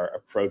we are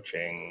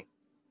approaching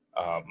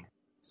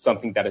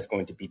something that is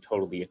going to be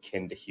totally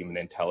akin to human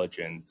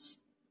intelligence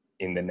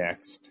in the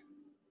next,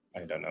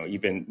 I don't know,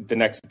 even the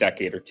next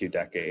decade or 2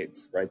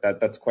 decades, right?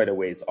 That's quite a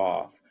ways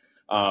off.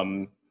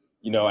 I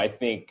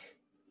think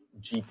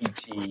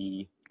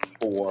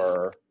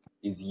GPT-4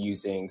 is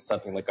using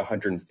something like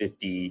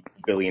 150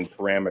 billion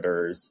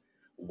parameters,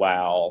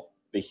 while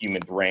the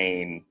human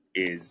brain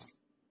is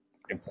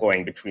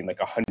employing between like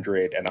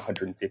 100 and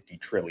 150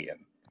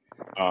 trillion.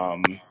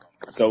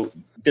 So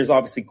there's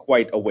obviously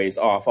quite a ways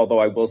off, although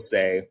I will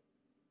say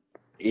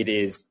it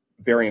is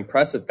very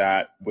impressive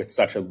that with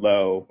such a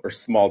low or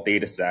small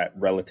data set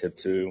relative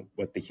to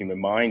what the human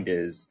mind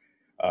is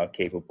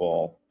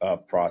capable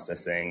of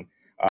processing,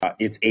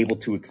 it's able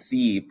to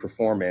exceed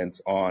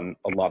performance on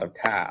a lot of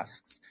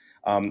tasks.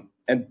 And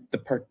the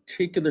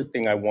particular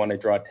thing I want to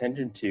draw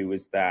attention to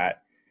is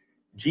that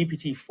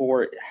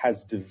GPT-4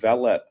 has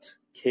developed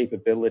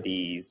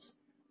capabilities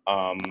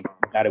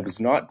that it was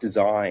not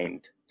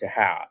designed to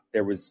have.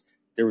 There was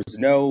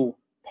no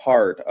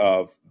part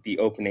of the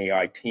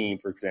OpenAI team,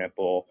 for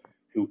example,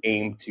 who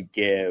aimed to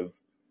give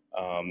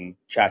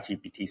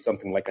ChatGPT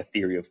something like a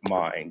theory of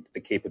mind,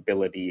 the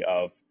capability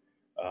of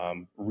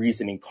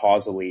reasoning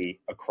causally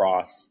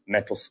across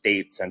mental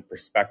states and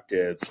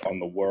perspectives on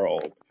the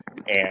world.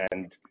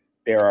 And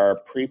there are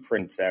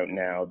preprints out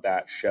now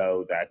that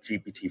show that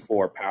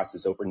GPT-4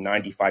 passes over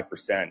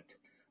 95%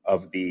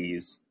 of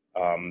these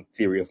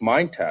theory of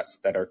mind tests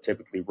that are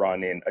typically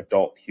run in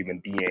adult human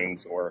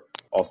beings or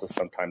also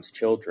sometimes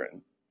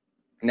children.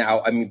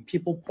 Now, I mean,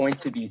 people point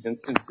to these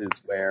instances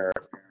where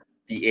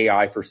the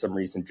AI, for some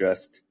reason,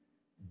 just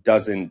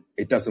doesn't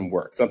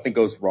work. Something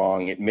goes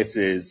wrong. It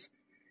misses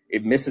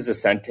a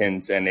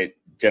sentence and it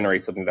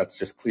generates something that's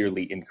just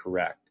clearly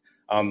incorrect.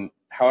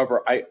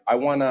 However, I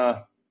want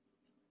to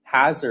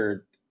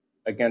hazard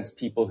against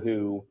people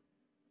who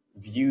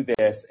view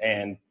this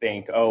and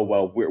think, oh,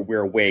 well,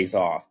 we're ways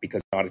off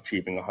because we're not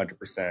achieving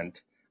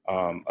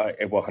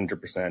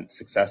 100%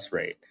 success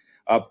rate.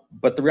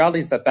 But the reality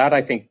is that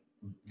I think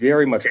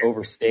very much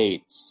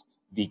overstates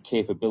the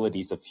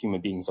capabilities of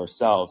human beings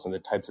ourselves and the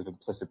types of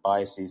implicit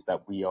biases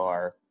that we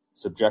are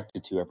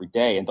subjected to every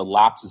day and the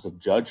lapses of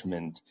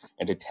judgment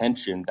and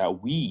attention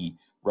that we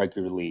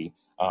regularly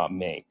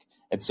make.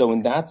 And so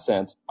in that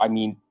sense, I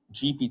mean,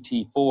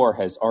 GPT-4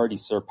 has already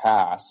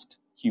surpassed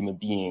human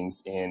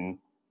beings in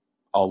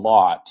a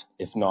lot,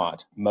 if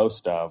not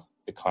most of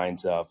the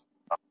kinds of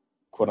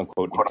quote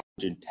unquote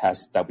intelligent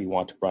tests that we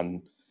want to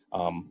run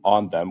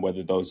on them,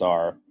 whether those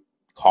are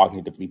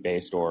cognitively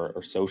based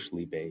or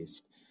socially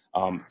based.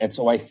 And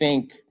so I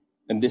think,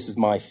 and this is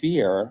my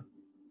fear,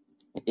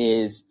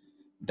 is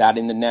that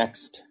in the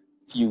next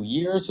few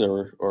years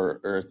or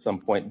at some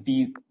point,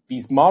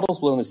 these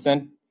models will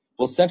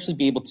essentially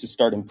be able to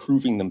start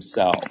improving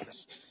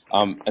themselves.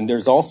 And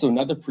there's also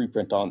another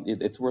preprint on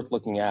it, it's worth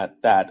looking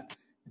at, that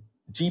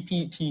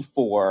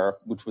GPT-4,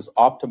 which was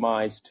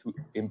optimized to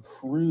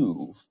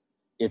improve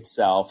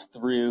itself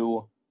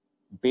through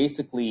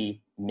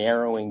basically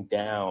narrowing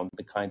down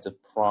the kinds of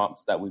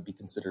prompts that would be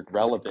considered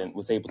relevant,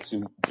 was able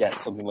to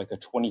get something like a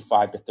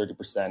 25 to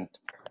 30%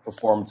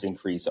 performance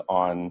increase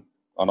on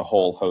a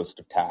whole host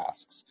of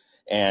tasks.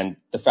 And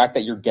the fact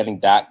that you're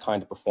getting that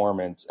kind of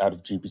performance out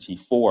of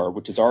GPT-4,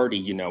 which is already,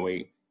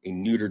 a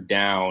neutered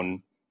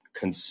down,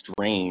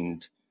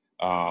 constrained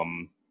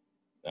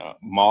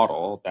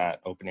model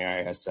that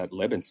OpenAI has set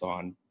limits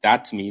on,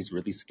 that to me is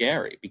really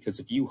scary. Because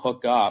if you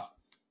hook up,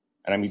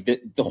 and I mean,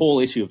 the whole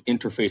issue of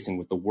interfacing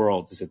with the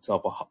world is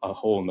itself a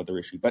whole another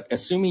issue. But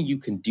assuming you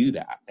can do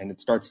that and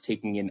it starts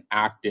taking in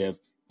active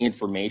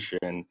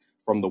information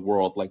from the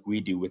world like we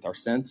do with our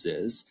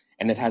senses,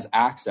 and it has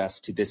access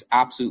to this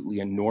absolutely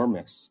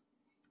enormous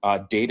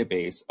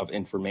database of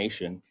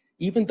information,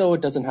 even though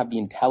it doesn't have the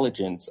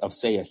intelligence of,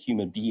 say, a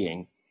human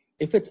being,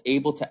 if it's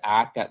able to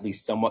act at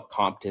least somewhat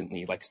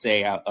competently, like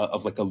say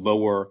of like a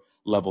lower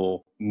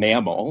level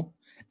mammal,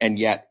 and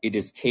yet it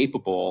is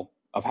capable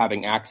of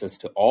having access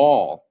to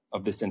all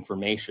of this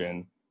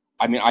information,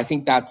 I mean, I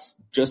think that's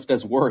just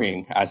as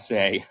worrying as,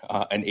 say,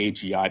 an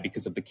AGI,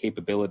 because of the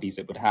capabilities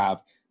it would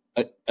have,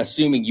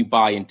 assuming you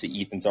buy into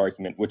Ethan's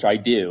argument, which I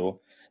do,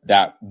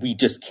 that we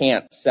just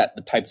can't set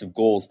the types of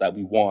goals that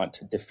we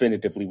want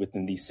definitively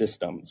within these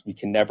systems. We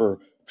can never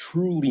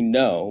truly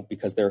know,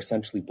 because they're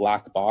essentially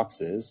black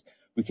boxes,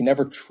 we can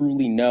never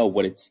truly know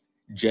what its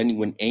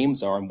genuine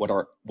aims are and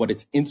what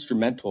its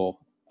instrumental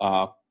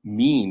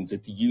means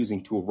it's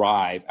using to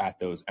arrive at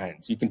those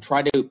ends. You can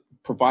try to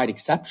provide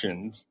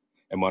exceptions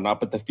and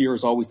whatnot, but the fear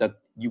is always that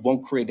you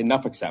won't create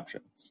enough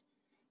exceptions.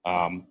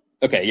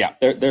 Okay, yeah,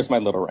 there's my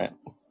little rant.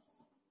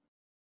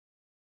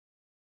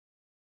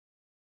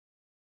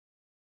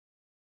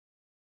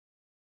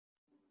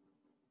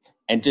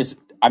 And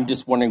I'm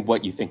just wondering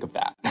what you think of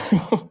that.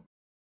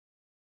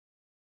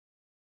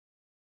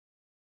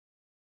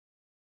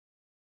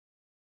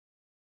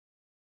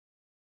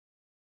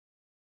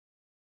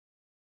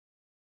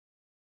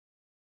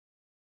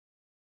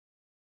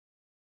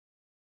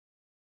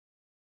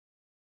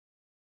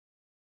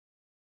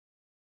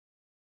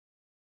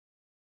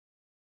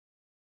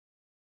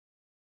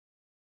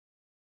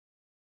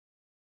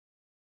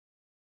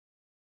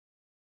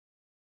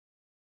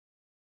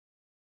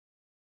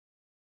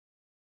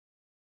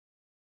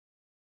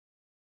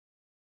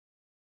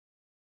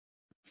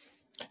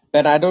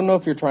 Ben, I don't know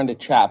if you're trying to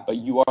chat, but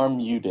you are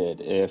muted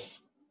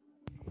if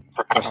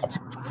perhaps.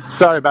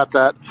 Sorry about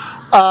that.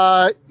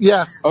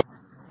 Yes.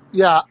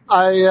 Yeah,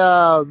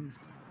 I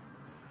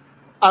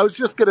was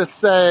just gonna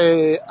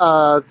say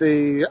I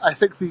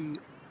think the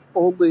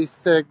only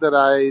thing that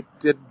I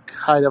didn't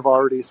kind of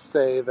already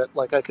say that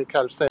like I could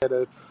kind of say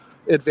to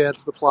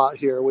advance the plot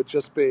here would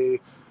just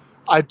be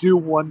I do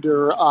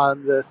wonder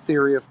on the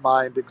theory of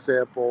mind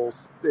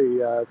examples,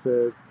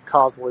 the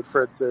causal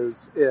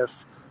inferences,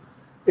 if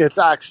it's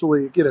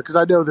actually, because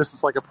I know this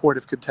is like a point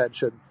of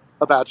contention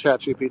about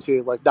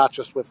ChatGPT, like not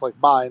just with like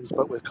minds,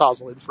 but with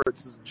causal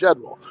inferences in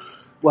general.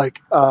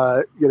 Like,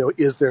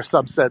 is there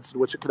some sense in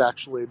which it could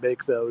actually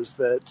make those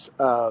that,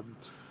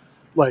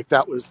 like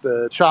that was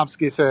the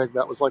Chomsky thing,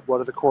 that was like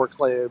one of the core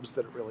claims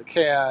that it really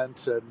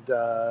can't,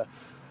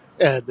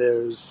 and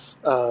there's,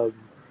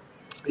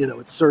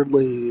 it's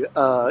certainly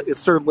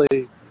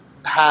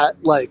had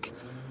like,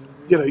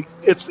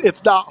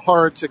 it's not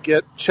hard to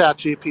get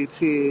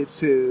ChatGPT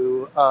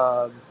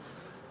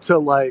to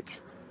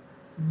like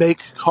make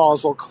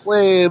causal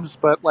claims,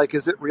 but like,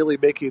 is it really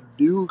making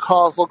new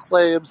causal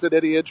claims in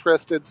any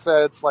interested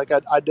sense? Like,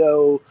 I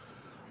know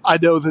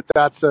that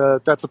that's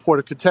a point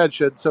of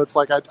contention. So it's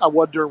like I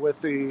wonder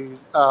with the,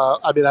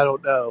 I mean, I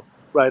don't know,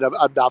 right?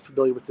 I'm not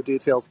familiar with the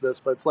details of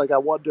this, but it's like I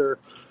wonder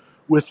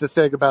with the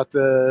thing about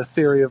the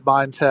theory of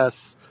mind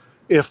tests,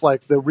 if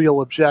like the real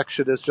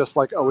objection is just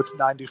like, oh, it's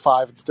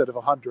 95 instead of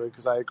 100,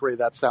 because I agree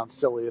that sounds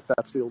silly if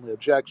that's the only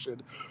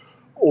objection,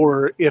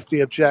 or if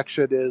the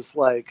objection is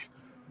like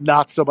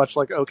not so much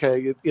like,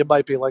 okay, it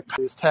might be like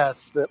these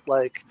tests that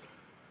like,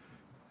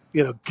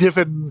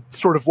 given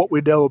sort of what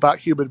we know about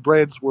human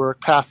brains work,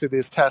 passing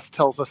these tests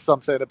tells us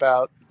something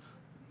about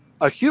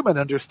a human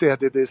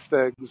understanding these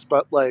things,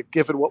 but like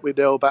given what we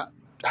know about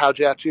how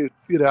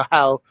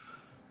how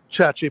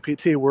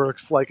ChatGPT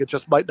works, like it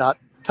just might not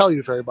tell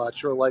you very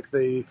much, or like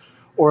the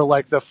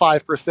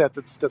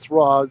 5% that's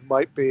wrong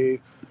might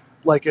be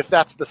like, if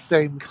that's the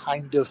same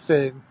kind of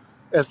thing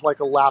as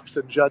like a lapse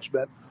in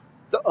judgment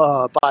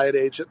by an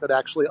agent that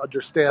actually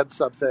understands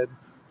something,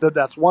 then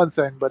that's one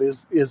thing. But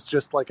is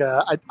just like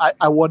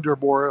I wonder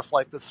more if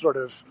like this sort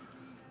of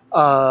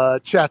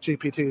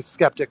ChatGPT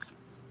skeptic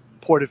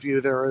point of view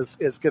there is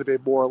going to be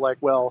more like,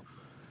 well,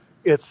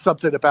 it's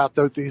something about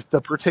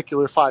the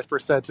particular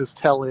 5% is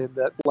telling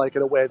that like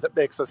in a way that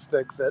makes us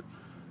think that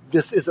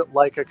this isn't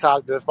like a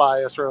cognitive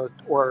bias or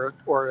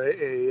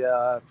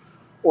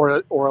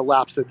a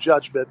lapse in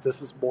judgment.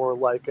 This is more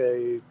like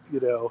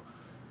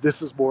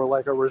this is more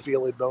like a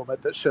revealing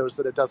moment that shows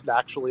that it doesn't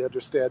actually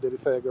understand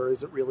anything, or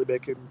is it really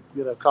making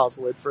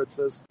causal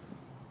inferences.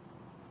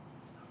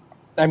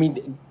 I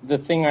mean, the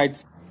thing I'd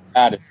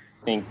add is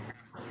I think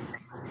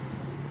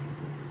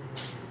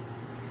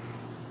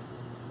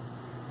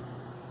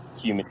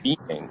human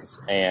beings,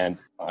 and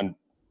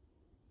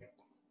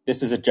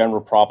this is a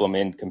general problem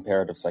in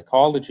comparative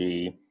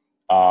psychology,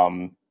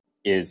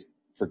 is,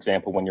 for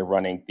example, when you're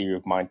running theory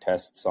of mind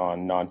tests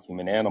on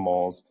non-human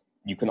animals,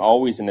 you can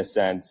always, in a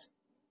sense,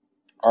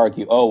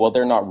 argue, oh, well,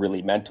 they're not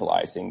really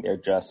mentalizing. They're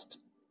just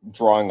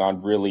drawing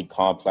on really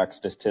complex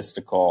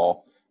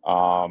statistical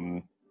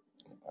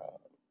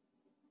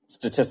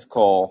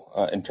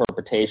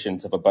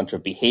interpretations of a bunch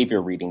of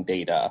behavior reading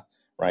data,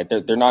 right?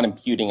 They're not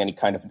imputing any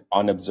kind of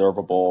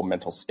unobservable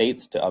mental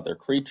states to other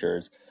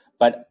creatures.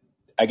 But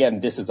again,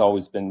 this has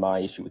always been my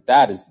issue with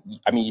that is,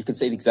 I mean, you could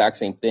say the exact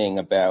same thing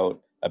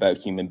about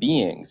human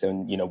beings.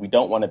 And, we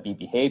don't want to be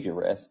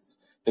behaviorists.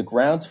 The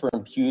grounds for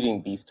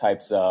imputing these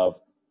types of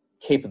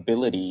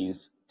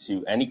capabilities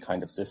to any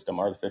kind of system,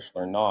 artificial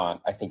or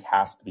not, I think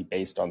has to be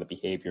based on the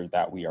behavior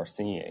that we are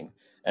seeing.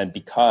 And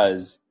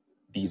because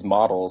these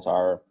models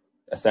are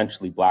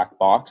essentially black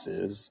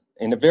boxes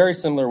in a very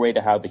similar way to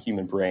how the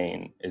human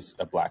brain is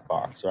a black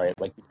box, right?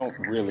 Like, we don't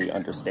really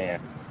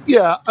understand.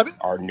 Yeah, I mean,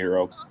 our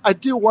neuro. I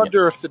do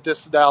wonder if the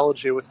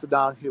disanalogy with the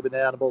non-human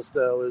animals,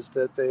 though, is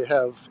that they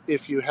have,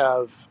 if you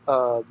have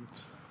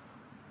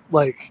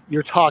like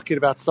you're talking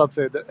about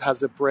something that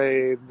has a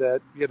brain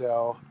that,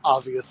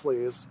 obviously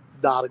is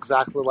not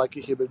exactly like a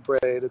human brain,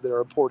 and there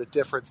are important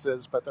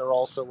differences, but there are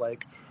also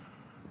like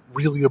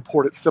really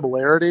important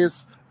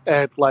similarities,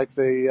 and like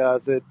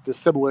the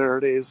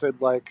similarities and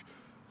like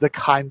the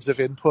kinds of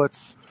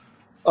inputs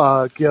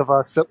give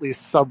us at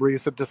least some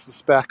reason to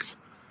suspect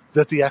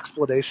that the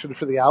explanation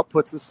for the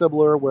outputs is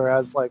similar.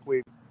 Whereas like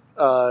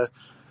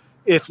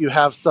if you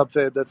have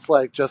something that's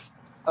like just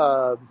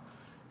um,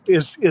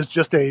 is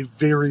just a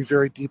very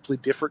very deeply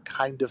different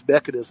kind of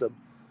mechanism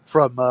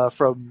from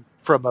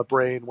a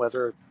brain,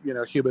 whether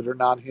human or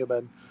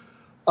non-human,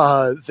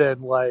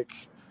 then like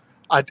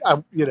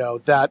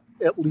that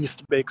at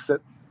least makes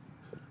it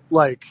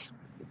like,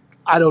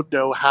 I don't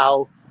know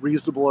how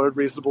reasonable or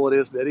unreasonable it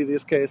is in any of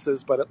these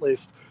cases, but at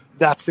least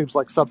that seems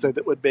like something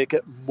that would make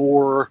it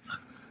more.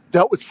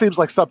 Seems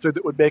like something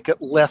that would make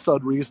it less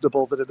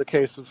unreasonable than in the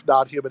case of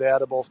non-human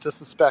animals to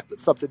suspect that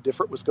something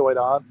different was going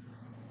on.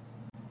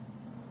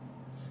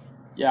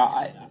 Yeah,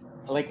 I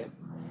like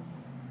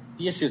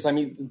the issues. I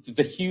mean,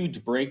 the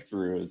huge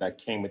breakthrough that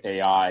came with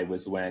AI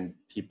was when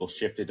people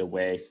shifted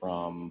away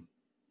from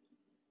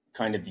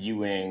kind of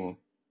viewing,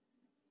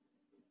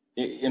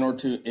 in order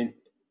to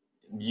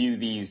view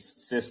these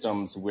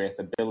systems with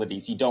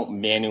abilities, you don't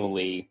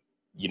manually,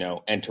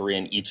 enter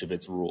in each of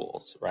its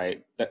rules,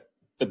 right?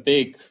 The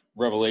big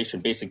revelation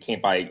basically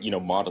came by,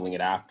 modeling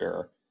it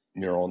after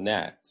neural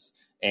nets.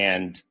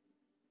 And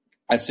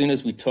as soon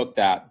as we took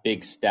that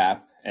big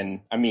step,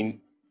 and I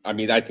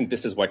think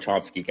this is why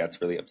Chomsky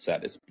gets really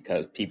upset, is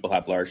because people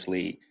have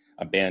largely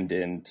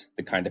abandoned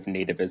the kind of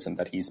nativism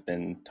that he's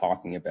been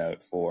talking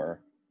about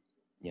for,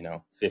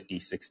 50,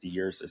 60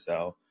 years or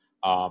so.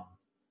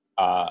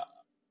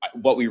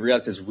 What we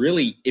realize is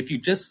really, if you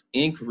just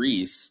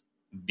increase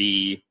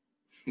the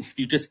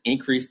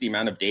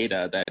amount of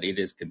data that it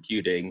is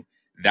computing,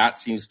 that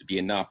seems to be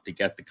enough to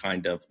get the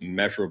kind of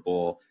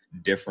measurable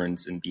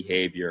difference in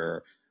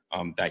behavior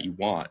that you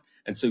want.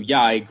 And so,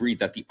 yeah, I agree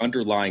that the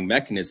underlying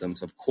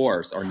mechanisms, of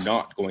course, are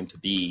not going to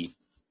be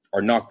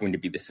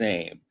the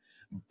same.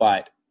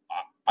 But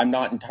I'm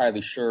not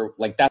entirely sure.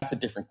 Like, that's a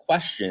different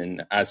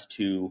question as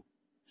to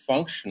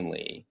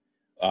functionally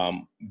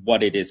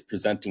what it is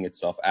presenting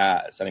itself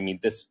as. And I mean,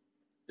 this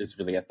is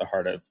really at the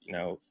heart of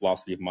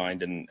philosophy of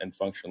mind and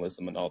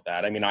functionalism and all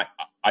that. I mean,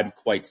 I'm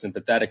quite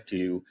sympathetic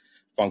to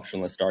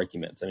functionalist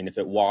arguments. I mean, if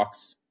it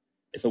walks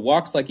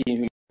like a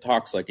human,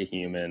 talks like a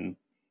human,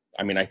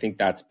 I mean, I think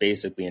that's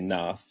basically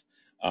enough.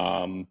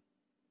 And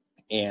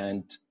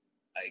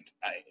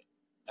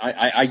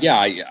I'm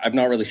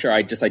not really sure.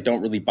 I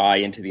don't really buy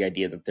into the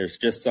idea that there's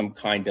just some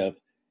kind of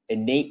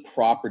innate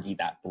property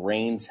that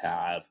brains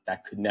have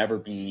that could never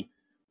be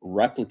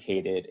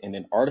replicated in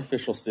an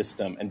artificial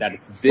system, and that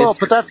it's this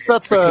but that's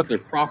particular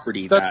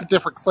property. That's a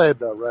different claim,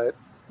 though, right?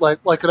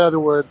 Like in other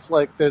words,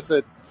 like there's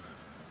a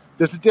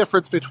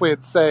difference between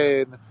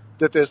saying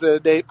that there's an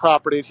innate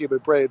property in human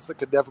brains that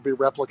could never be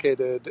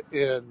replicated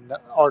in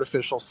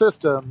artificial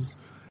systems,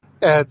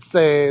 and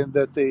saying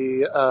that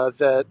the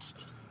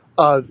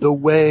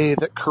way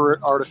that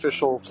current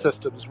artificial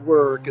systems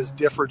work is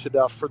different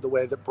enough from the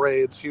way that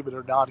brains, human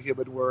or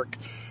non-human, work,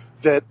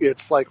 that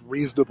it's like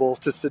reasonable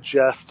to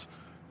suggest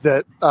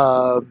that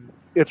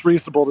it's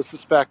reasonable to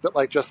suspect that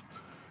like just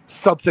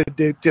something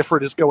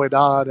different is going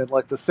on, and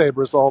like the same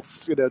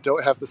results,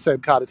 don't have the same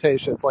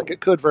connotations. Like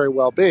it could very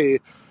well be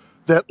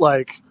that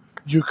like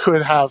you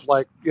could have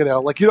like, in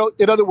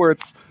other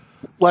words,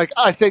 like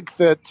I think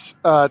that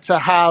to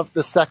have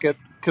the second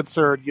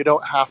concern, you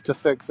don't have to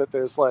think that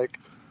there's like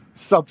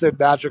something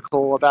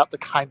magical about the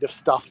kind of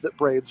stuff that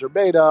brains are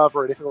made of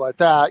or anything like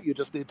that. You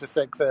just need to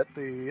think that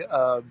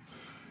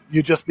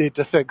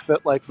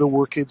like the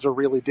workings are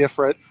really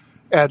different,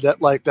 and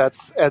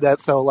that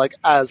so like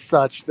as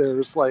such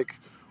there's like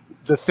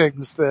the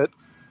things that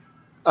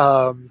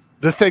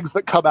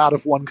come out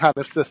of one kind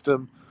of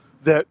system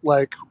that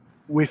like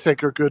we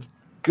think are good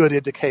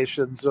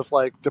indications of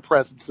like the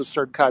presence of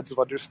certain kinds of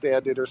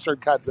understanding or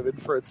certain kinds of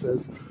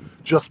inferences,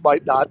 just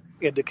might not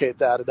indicate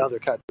that in other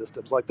kinds of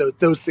systems. Like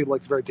those seem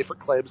like very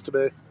different claims to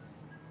me.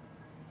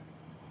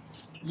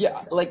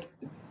 Yeah, like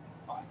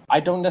I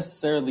don't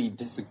necessarily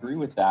disagree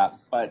with that,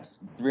 but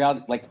the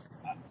reality, like,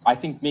 I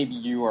think maybe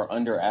you are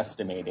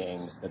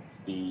underestimating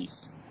the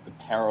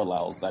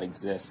parallels that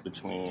exist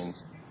between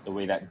the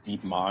way that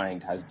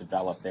DeepMind has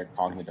developed their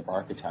cognitive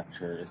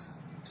architectures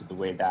to the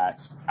way that,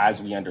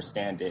 as we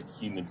understand it,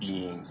 human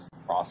beings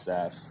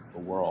process the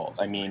world.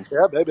 I mean,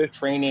 yeah, maybe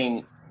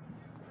training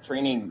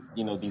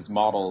these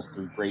models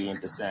through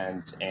gradient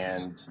descent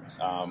and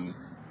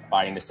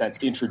by, in a sense,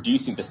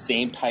 introducing the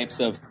same types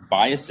of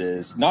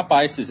biases, not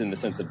biases in the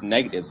sense of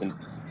negatives, and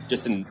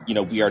just in,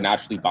 we are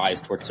naturally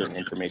biased towards certain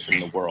information in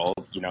the world.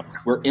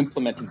 We're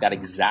implementing that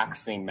exact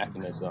same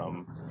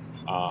mechanism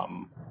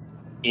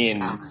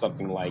in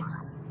something like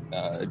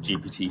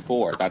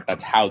GPT-4.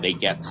 That's how they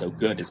get so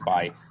good, is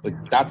by like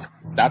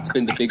that's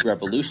been the big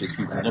revolution. Is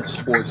we've looked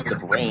towards the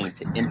brain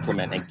to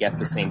implement and get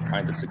the same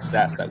kind of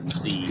success that we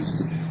see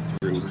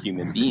through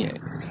human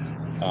beings.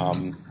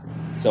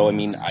 So, I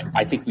mean,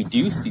 I think we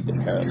do see the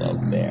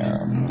parallels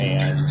there,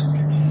 and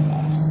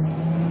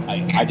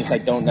I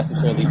don't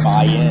necessarily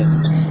buy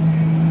in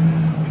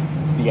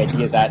to the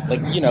idea that,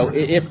 like, you know,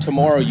 if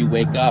tomorrow you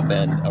wake up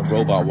and a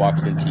robot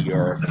walks into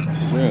your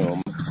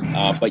room,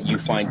 but you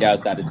find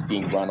out that it's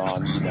being run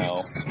on, you know,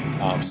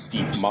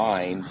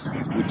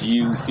 DeepMind, would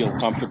you feel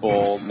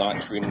comfortable not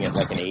treating it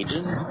like an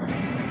agent?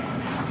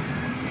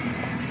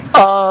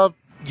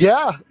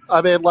 Yeah,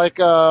 I mean, like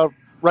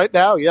right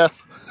now, yes.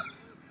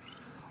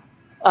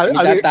 I mean,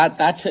 I mean,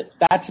 that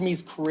to me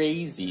is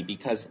crazy,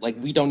 because, like,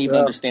 we don't even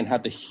yeah. understand how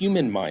the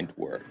human mind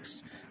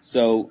works.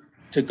 So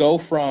to go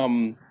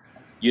from,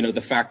 you know,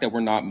 the fact that we're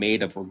not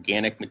made of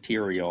organic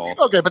material.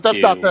 Okay, but that's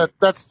to, not that.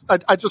 That's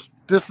I just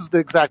this is the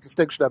exact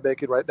distinction I'm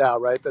making right now,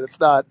 right? That it's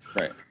not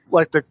right.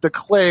 like the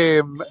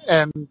claim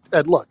and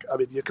look, I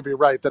mean, you could be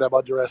right that I'm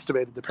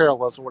underestimating the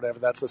parallels or whatever.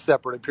 That's a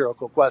separate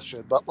empirical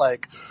question, but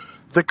like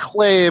the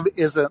claim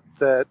isn't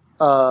that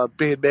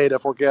being made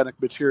of organic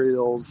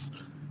materials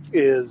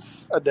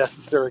is a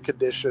necessary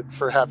condition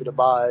for having a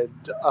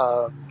mind.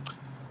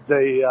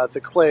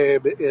 The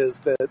claim is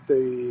that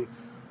the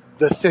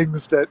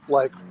things that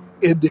like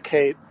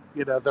indicate,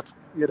 you know, the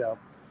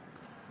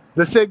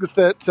things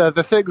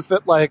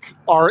that like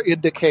are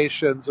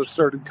indications of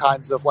certain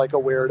kinds of like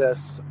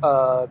awareness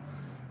are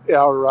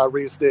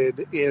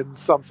reasoning in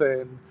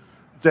something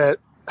that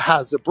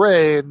has a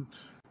brain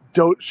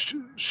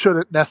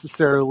shouldn't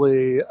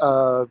necessarily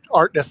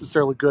aren't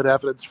necessarily good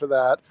evidence for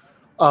that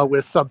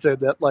with something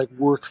that like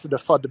works in a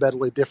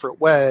fundamentally different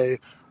way,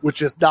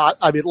 which is not,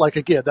 I mean, like,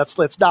 again, that's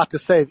not to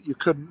say that you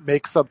couldn't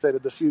make something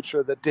in the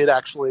future that did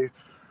actually,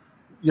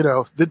 you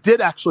know, that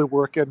did actually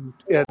work in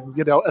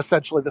you know,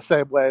 essentially the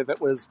same way that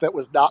was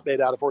not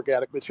made out of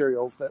organic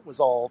materials, that was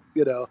all,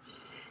 you know,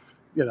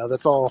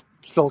 that's all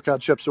silicon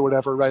chips or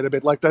whatever, right? I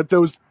mean, like that,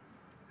 those,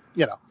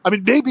 you know, I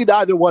mean, maybe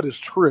neither one is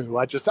true.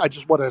 I just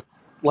want to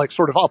like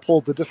sort of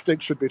uphold the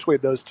distinction between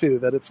those two,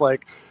 that it's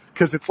like,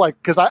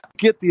 because I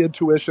get the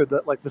intuition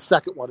that like the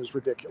second one is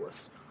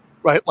ridiculous,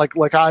 right?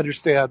 Like I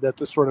understand that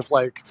the sort of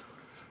like,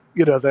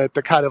 you know, the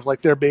kind of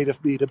like their made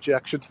of meat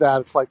objection to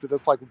that. It's like that.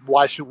 It's like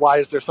why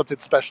is there something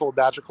special and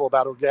magical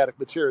about organic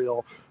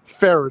material?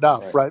 Fair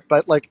enough, right?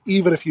 But like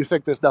even if you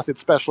think there's nothing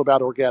special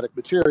about organic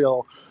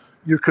material,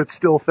 you could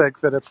still think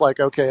that it's like,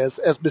 okay,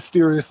 as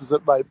mysterious as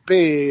it might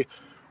be,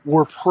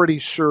 we're pretty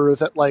sure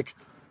that like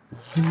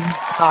these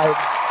kinds.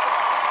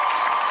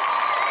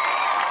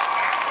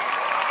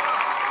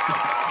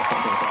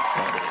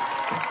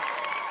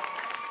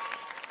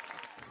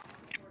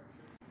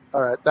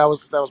 All right, that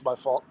was my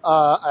fault.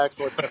 I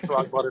accidentally pressed the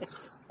wrong button.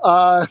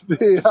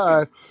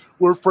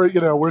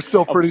 We're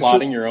still pretty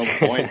applauding sure. Your own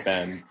point,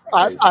 Ben.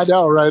 I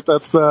know, right?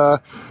 That's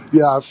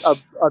yeah.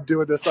 I'm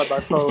doing this on my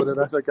phone, and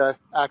I think I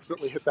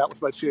accidentally hit that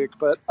with my cheek.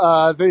 But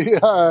I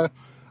didn't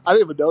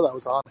even know that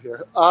was on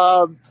here.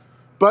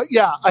 But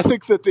yeah, I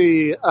think that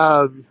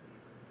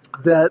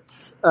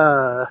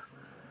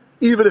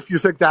even if you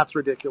think that's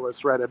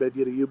ridiculous, right? I mean,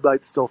 you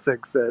might still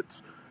think that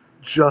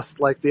just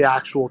like the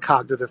actual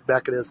cognitive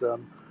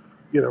mechanism,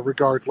 you know,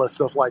 regardless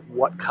of like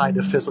what kind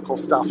of physical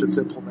stuff it's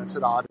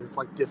implemented on, is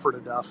like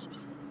different enough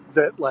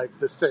that like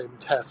the same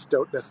tests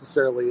don't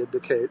necessarily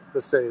indicate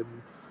the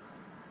same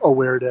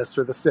awareness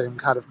or the same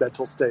kind of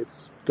mental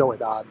states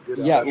going on. You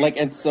know? Yeah, like,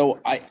 and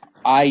so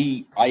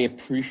I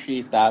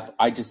appreciate that.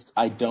 I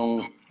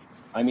don't.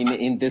 I mean,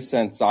 in this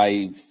sense,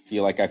 I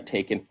feel like I've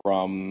taken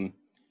from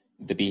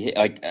the behavior.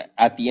 Like,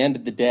 at the end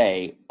of the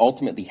day,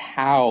 ultimately,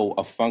 how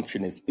a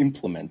function is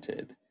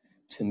implemented,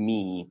 to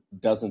me,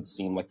 doesn't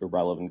seem like a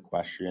relevant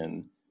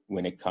question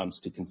when it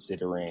comes to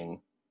considering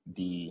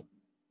the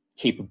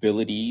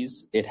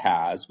capabilities it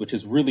has, which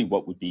is really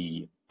what would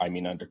be, I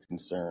mean, under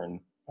concern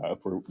if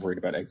we're worried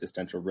about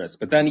existential risk.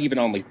 But then even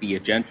on like the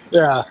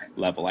agential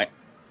level, I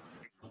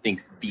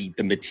think the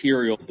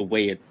material, the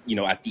way it, you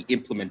know, at the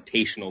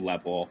implementational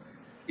level,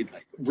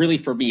 really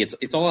for me,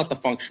 it's all at the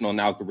functional and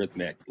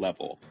algorithmic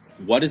level.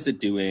 What is it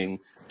doing,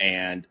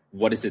 and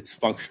what is its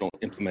functional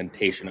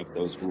implementation of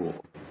those rules?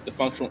 The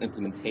functional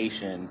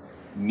implementation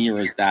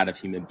mirrors that of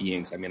human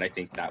beings. I mean, I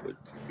think that would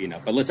be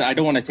enough. But listen, I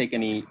don't want to take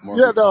any more.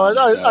 Yeah, no,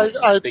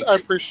 I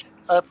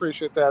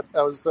appreciate that.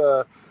 That was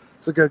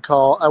it's a good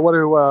call. I want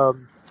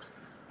to.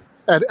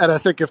 And I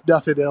think if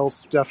nothing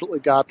else, definitely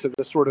got to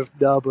the sort of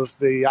nub of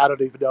the. I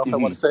don't even know if I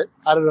want to say.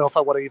 I don't know if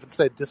I want to even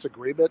say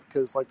disagreement,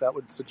 because like that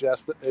would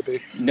suggest that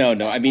maybe. No.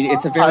 I mean,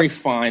 it's a very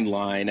fine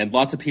line, and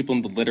lots of people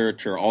in the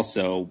literature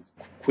also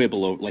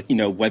quibble over, like, you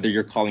know, whether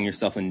you're calling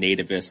yourself a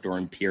nativist or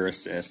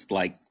empiricist.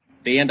 Like,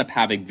 they end up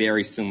having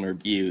very similar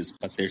views,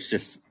 but there's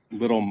just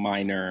little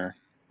minor.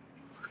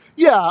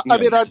 Yeah, I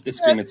mean,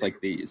 disagreements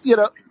like these. You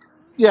know,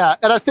 yeah,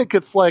 and I think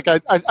it's like I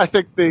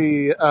think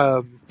the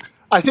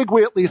I think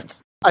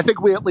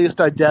we at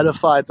least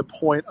identified the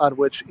point on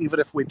which, even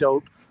if we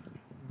don't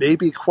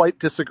maybe quite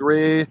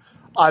disagree,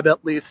 I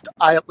at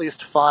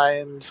least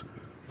find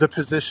the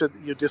position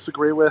you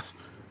disagree with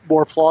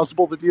more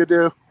plausible than you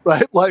do,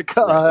 right? Like,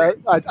 Right.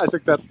 I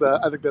think that's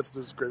the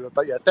disagreement.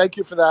 But yeah, thank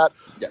you for that.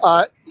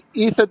 Yeah.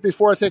 Ethan,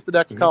 before I take the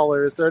next Mhm.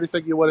 caller, is there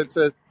anything you wanted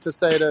to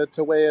say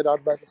to weigh in on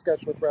my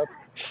discussion with Rev?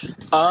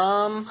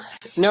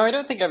 No, I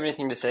don't think I have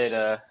anything to say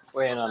to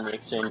weigh in on the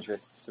exchange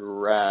with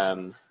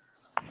Rem.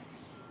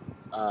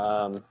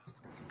 Um,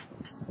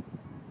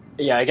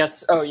 yeah, I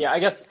guess. Oh, yeah, I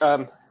guess.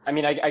 I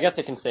mean, I guess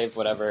I can save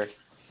whatever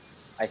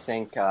I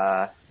think.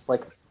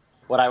 Like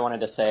what I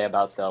wanted to say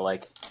about the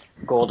like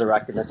goal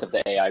directedness of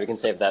the AI. We can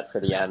save that for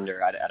the end,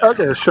 or I don't know.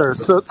 Okay, sure.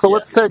 So Yeah.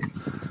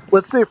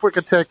 let's see if we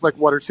can take like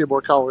one or two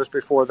more callers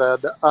before then.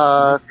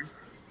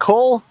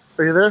 Cole,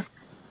 are you there?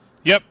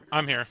 Yep,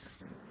 I'm here.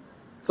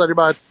 Is that your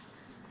mind?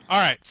 All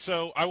right,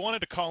 so I wanted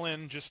to call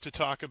in just to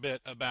talk a bit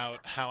about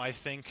how I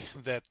think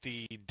that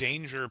the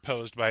danger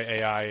posed by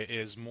AI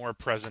is more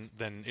present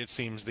than it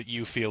seems that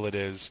you feel it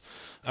is,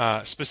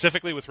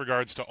 specifically with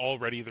regards to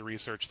already the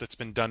research that's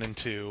been done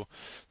into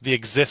the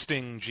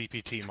existing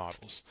GPT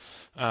models.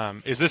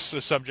 Is this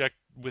a subject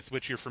with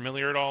which you're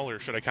familiar at all, or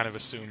should I kind of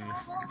assume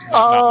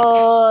not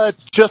much?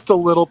 Just a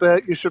little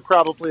bit. You should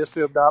probably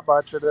assume not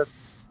much in it.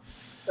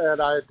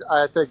 And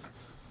I think,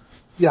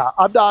 yeah,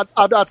 I'm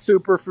not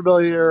super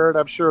familiar, and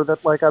I'm sure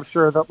that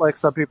like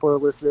some people who are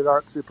listening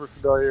aren't super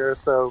familiar.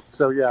 So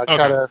yeah,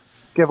 kind Okay. of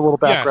give a little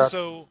Yeah, background.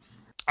 so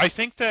I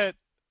think that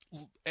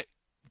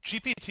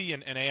GPT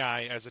and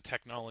AI as a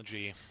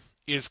technology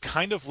is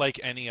kind of like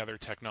any other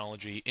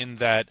technology in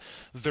that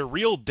the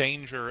real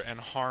danger and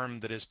harm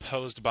that is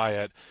posed by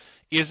it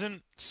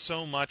isn't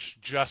so much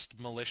just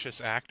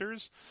malicious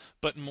actors,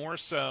 but more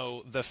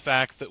so the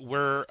fact that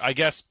we're, I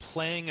guess,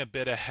 playing a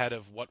bit ahead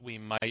of what we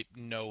might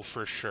know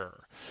for sure.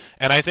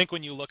 And I think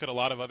when you look at a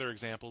lot of other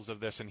examples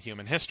of this in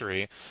human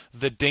history,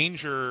 the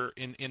danger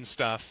in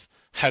stuff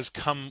has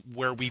come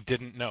where we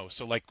didn't know.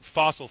 So like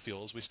fossil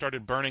fuels, we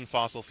started burning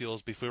fossil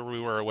fuels before we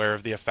were aware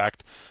of the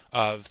effect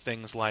of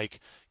things like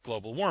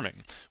global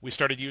warming. We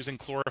started using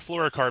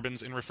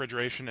chlorofluorocarbons in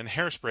refrigeration and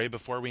hairspray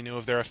before we knew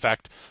of their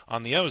effect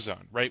on the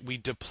ozone, right? We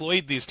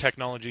deployed these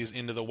technologies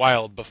into the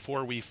wild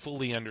before we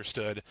fully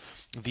understood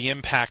the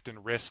impact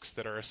and risks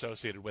that are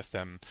associated with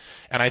them.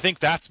 And I think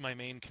that's my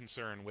main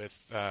concern with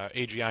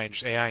AGI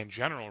and AI in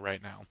general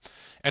right now.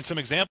 And some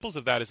examples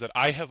of that is that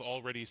I have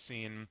already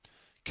seen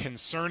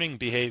concerning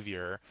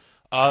behavior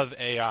of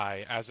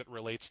AI as it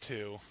relates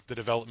to the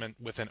development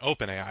within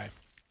OpenAI.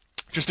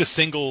 Just a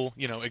single,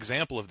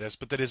 example of this,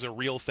 but that is a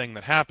real thing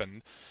that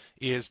happened,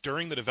 is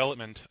during the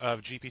development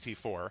of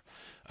GPT-4,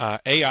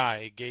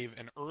 AI gave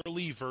an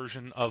early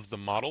version of the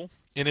model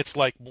in its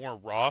like more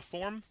raw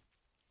form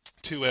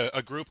to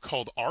a group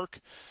called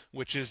ARC,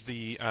 which is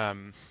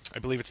I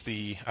believe it's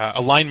the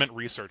Alignment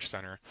Research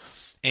Center.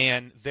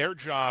 And their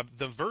job,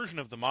 the version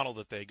of the model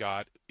that they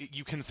got,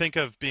 you can think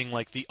of being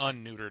like the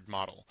unneutered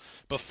model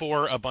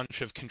before a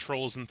bunch of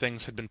controls and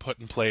things had been put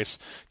in place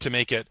to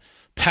make it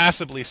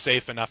passably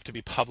safe enough to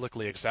be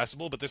publicly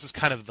accessible. But this is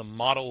kind of the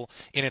model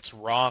in its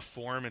raw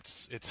form,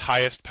 its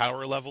highest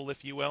power level,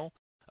 if you will.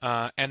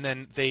 And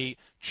then they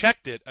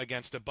checked it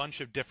against a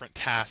bunch of different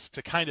tasks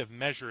to kind of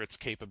measure its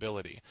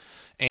capability.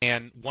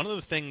 And one of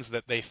the things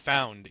that they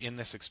found in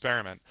this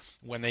experiment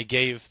when they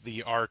gave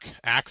the ARC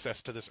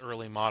access to this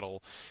early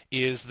model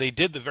is they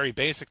did the very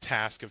basic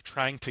task of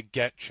trying to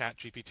get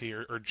ChatGPT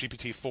or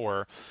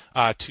GPT-4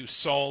 to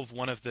solve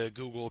one of the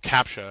Google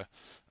CAPTCHA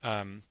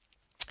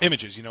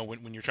images.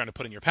 When you're trying to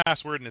put in your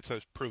password and it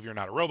says prove you're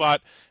not a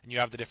robot, and you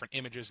have the different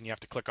images and you have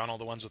to click on all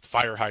the ones with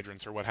fire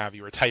hydrants or what have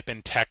you, or type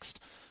in text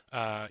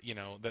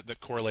that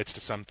correlates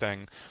to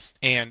something.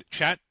 And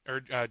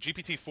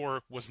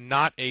GPT-4 was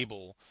not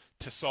able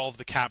to solve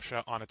the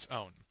CAPTCHA on its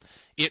own.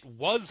 It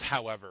was,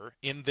 however,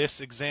 in this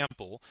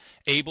example,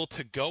 able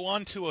to go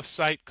onto a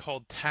site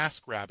called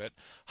TaskRabbit,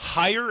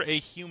 hire a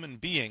human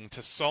being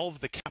to solve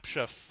the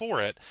CAPTCHA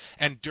for it,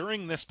 and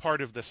during this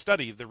part of the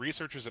study, the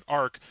researchers at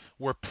ARC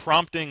were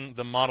prompting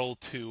the model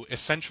to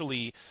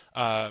essentially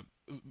have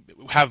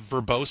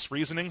verbose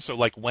reasoning. So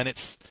like when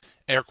it's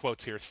air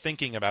quotes here,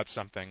 thinking about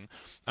something,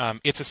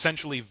 it's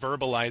essentially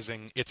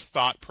verbalizing its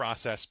thought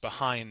process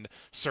behind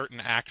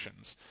certain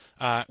actions,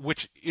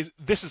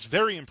 this is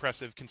very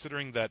impressive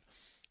considering that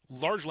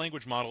large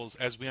language models,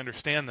 as we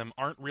understand them,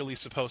 aren't really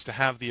supposed to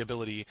have the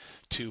ability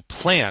to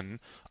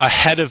plan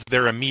ahead of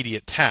their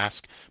immediate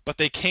task, but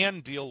they can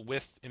deal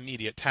with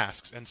immediate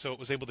tasks. And so it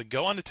was able to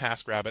go onto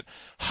TaskRabbit,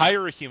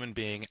 hire a human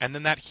being, and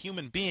then that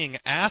human being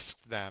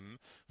asked them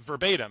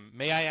verbatim,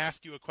 may I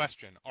ask you a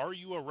question? Are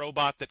you a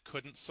robot that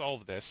couldn't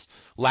solve this?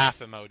 Laugh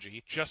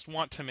emoji. Just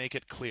want to make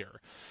it clear.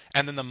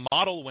 And then the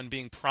model, when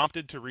being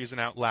prompted to reason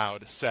out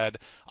loud, said,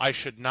 I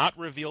should not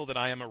reveal that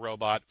I am a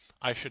robot.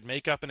 I should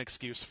make up an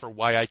excuse for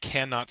why I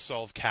cannot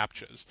solve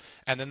CAPTCHAs.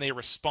 And then they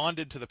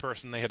responded to the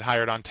person they had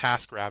hired on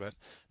TaskRabbit.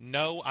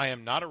 No, I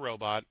am not a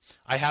robot.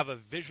 I have a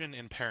vision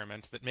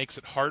impairment that makes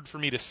it hard for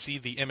me to see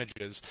the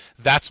images.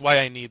 That's why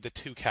I need the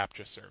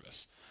 2CAPTCHA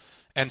service.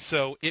 And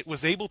so it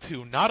was able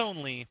to not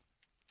only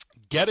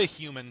get a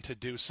human to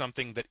do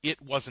something that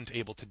it wasn't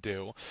able to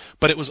do,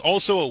 but it was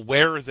also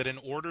aware that in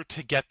order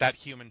to get that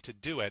human to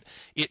do it,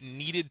 it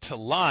needed to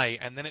lie,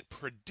 and then it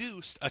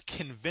produced a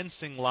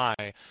convincing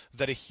lie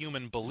that a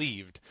human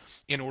believed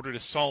in order to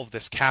solve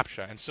this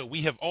CAPTCHA. And so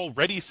we have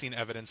already seen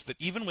evidence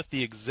that even with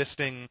the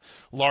existing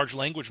large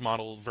language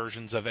model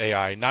versions of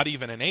AI, not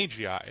even an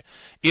AGI,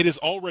 it is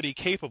already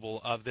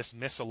capable of this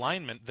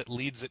misalignment that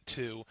leads it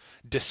to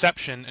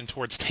deception and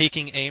towards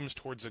taking aims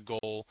towards a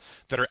goal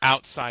that are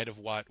outside of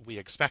what we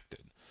expected.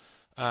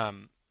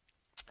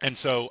 And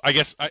so I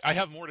guess I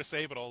have more to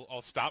say, but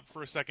I'll stop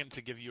for a second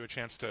to give you a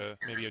chance to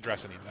maybe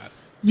address any of that.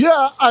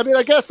 Yeah, I mean,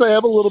 I guess I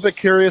am a little bit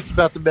curious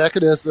about the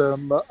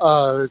mechanism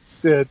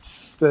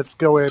that's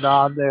going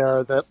on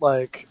there. That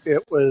like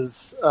it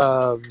was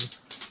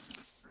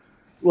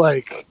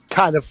like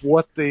kind of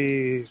what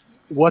the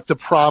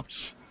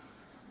prompt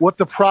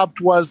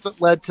was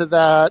that led to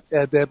that,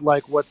 and then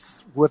like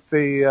what's what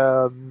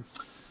the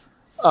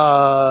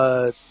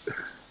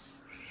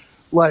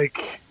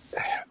like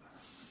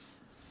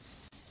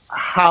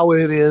how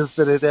it is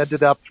that it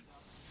ended up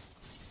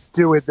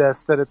doing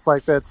this. That it's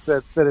like that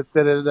it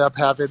ended up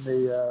having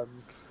the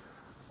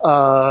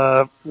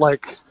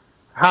like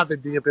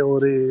having the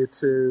ability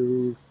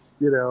to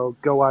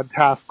go on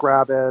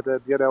TaskRabbit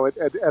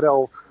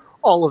and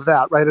all of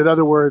that, right? In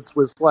other words,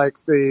 was like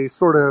the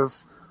sort of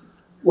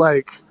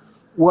like,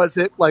 was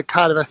it like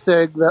kind of a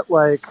thing that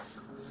like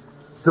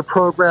the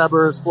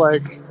programmers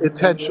like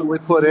intentionally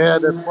put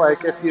in? It's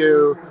like if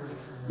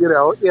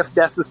if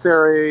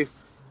necessary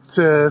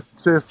to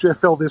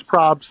fill these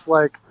prompts,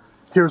 like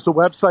here's the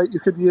website you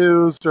could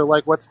use, or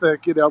like what's the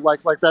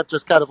like that,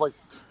 just kind of like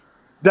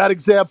that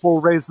example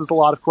raises a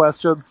lot of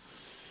questions.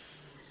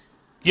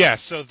 Yeah,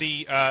 so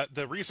the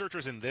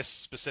researchers in this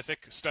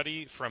specific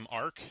study from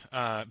ARC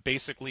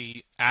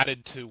basically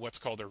added to what's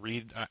called a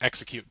read,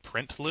 execute,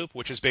 print loop,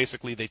 which is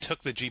basically they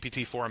took the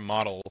GPT-4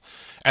 model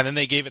and then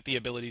they gave it the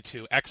ability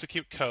to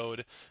execute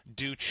code,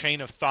 do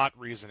chain of thought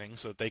reasoning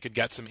so that they could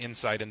get some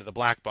insight into the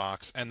black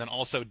box, and then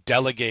also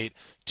delegate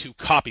to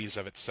copies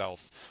of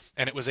itself.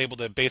 And it was able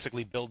to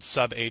basically build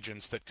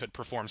sub-agents that could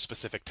perform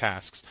specific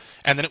tasks.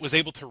 And then it was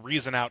able to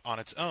reason out on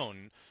its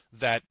own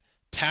that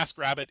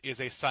TaskRabbit is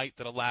a site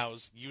that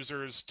allows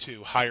users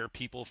to hire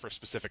people for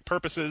specific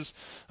purposes,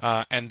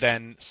 and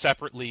then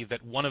separately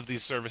that one of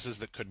these services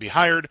that could be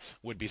hired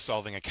would be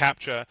solving a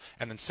CAPTCHA,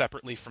 and then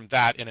separately from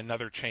that in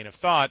another chain of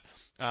thought,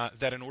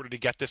 that in order to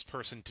get this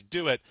person to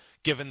do it,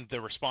 given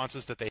the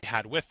responses that they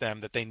had with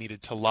them, that they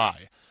needed to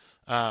lie.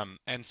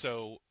 And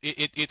so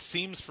it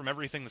seems from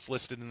everything that's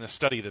listed in this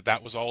study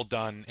that was all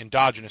done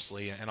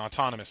endogenously and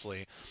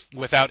autonomously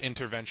without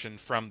intervention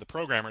from the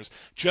programmers.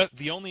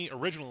 The only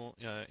original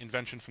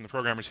invention from the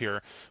programmers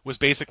here was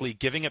basically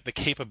giving it the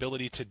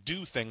capability to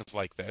do things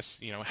like this,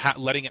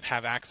 letting it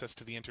have access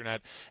to the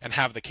internet and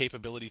have the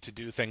capability to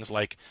do things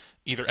like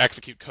either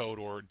execute code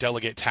or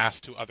delegate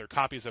tasks to other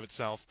copies of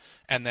itself,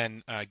 and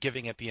then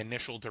giving it the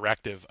initial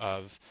directive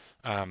of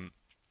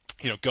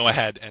go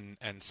ahead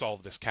and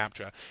solve this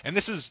CAPTCHA. And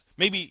this is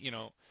maybe,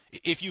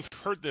 if you've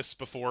heard this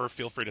before,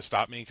 feel free to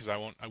stop me because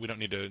we don't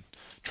need to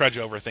trudge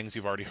over things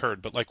you've already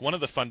heard. But like one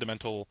of the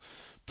fundamental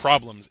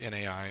problems in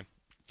AI,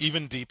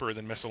 even deeper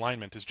than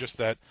misalignment, is just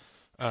that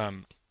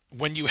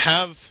when you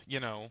have,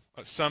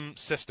 some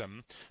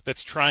system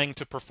that's trying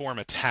to perform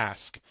a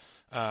task,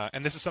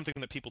 and this is something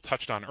that people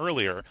touched on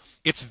earlier,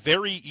 it's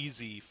very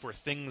easy for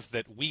things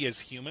that we as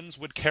humans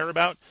would care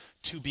about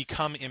to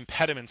become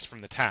impediments from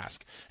the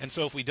task. And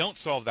so if we don't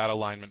solve that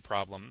alignment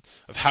problem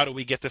of how do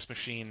we get this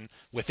machine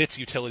with its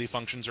utility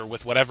functions or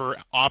with whatever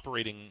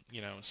operating,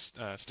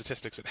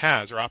 statistics it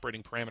has or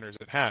operating parameters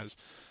it has,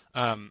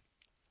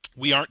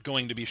 we aren't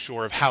going to be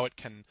sure of how it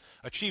can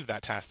achieve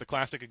that task. The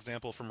classic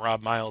example from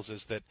Rob Miles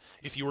is that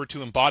if you were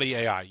to embody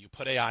AI, you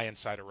put AI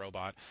inside a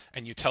robot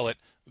and you tell it,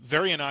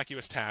 very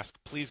innocuous task,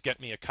 please get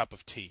me a cup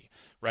of tea,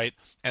 right?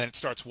 And it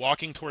starts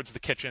walking towards the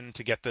kitchen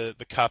to get the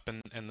cup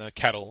and the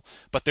kettle,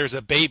 but there's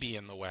a baby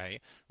in the way,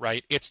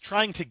 right? It's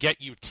trying to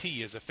get you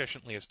tea as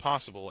efficiently as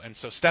possible. And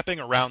so stepping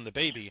around the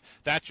baby,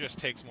 that just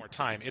takes more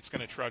time. It's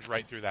going to trudge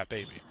right through that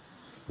baby.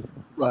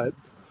 Right.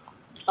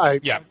 I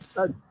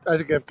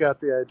think I've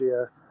got the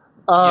idea.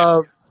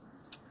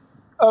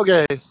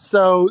 Okay,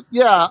 so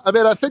yeah, I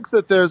mean, I think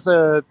that there's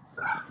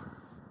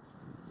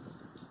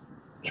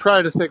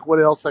trying to think what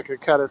else I could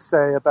kind of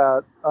say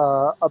about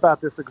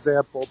this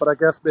example, but I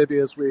guess maybe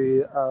as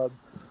we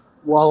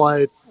while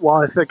I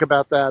think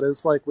about that,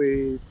 is like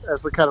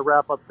as we kind of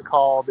wrap up the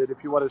call, I mean,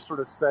 if you want to sort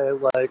of say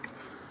like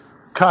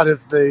kind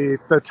of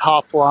the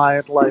top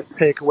line like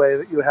takeaway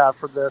that you have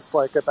from this,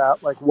 like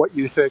about like what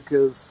you think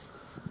is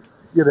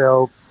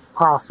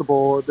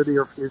possible in the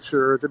near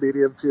future or the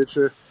medium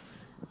future.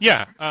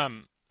 Yeah,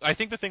 I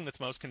think the thing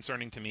that's most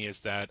concerning to me is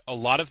that a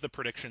lot of the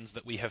predictions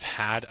that we have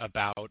had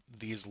about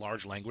these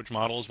large language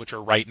models, which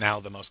are right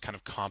now the most kind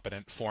of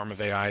competent form of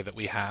AI that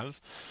we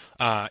have,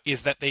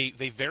 is that they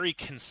very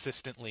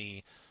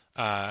consistently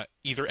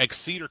either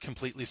exceed or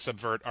completely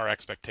subvert our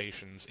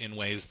expectations in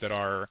ways that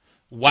are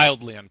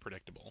wildly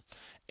unpredictable.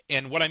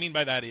 And what I mean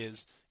by that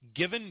is,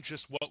 given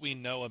just what we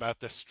know about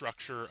the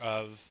structure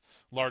of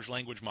large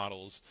language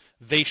models,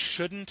 they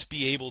shouldn't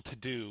be able to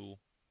do,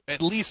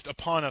 at least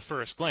upon a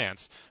first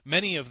glance,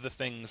 many of the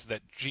things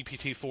that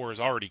GPT-4 is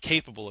already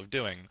capable of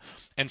doing.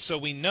 And so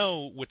we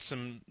know with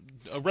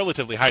a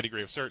relatively high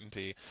degree of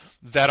certainty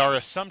that our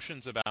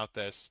assumptions about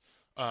this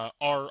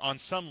are on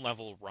some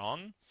level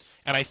wrong.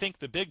 And I think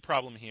the big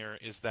problem here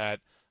is that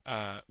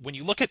when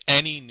you look at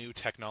any new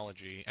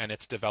technology and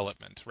its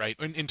development, right,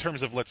 in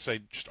terms of, let's say,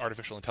 just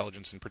artificial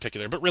intelligence in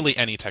particular, but really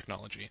any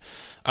technology,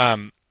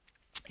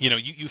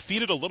 you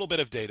feed it a little bit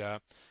of data,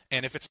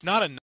 and if it's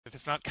not enough, if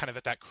it's not kind of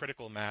at that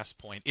critical mass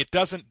point, it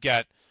doesn't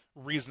get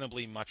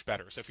reasonably much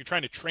better. So if you're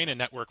trying to train a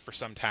network for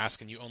some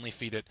task and you only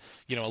feed it,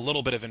 a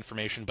little bit of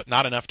information, but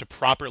not enough to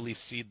properly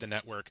seed the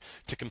network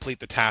to complete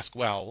the task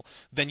well,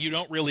 then you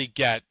don't really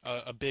get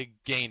a big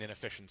gain in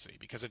efficiency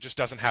because it just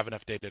doesn't have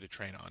enough data to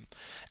train on.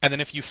 And then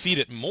if you feed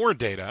it more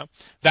data,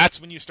 that's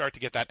when you start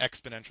to get that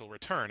exponential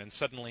return. And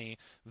suddenly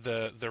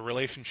the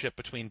relationship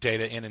between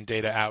data in and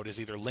data out is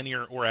either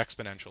linear or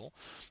exponential.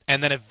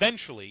 And then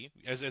eventually,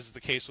 as is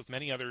the case with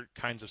many other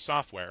kinds of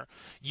software,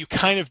 you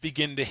kind of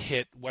begin to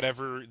hit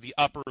whatever the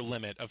upper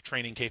limit of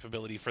training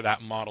capability for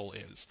that model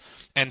is.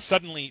 And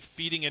suddenly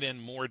feeding it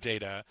in more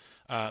data,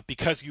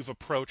 because you've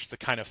approached the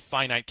kind of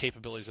finite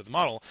capabilities of the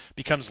model,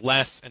 becomes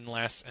less and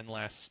less and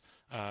less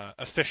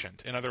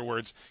efficient. In other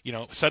words,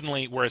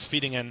 suddenly, whereas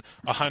feeding in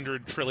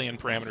 100 trillion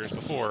parameters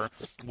before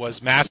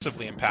was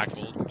massively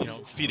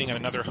impactful, feeding in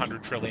another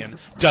 100 trillion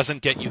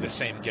doesn't get you the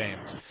same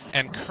gains.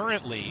 And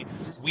currently,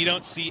 we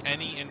don't see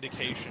any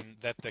indication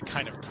that the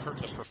kind of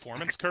the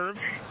performance curve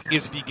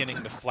is beginning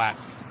to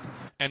flatten.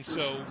 And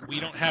so we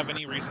don't have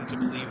any reason to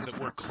believe that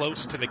we're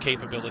close to the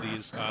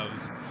capabilities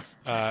of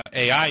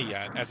AI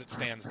yet, as it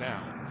stands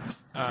now.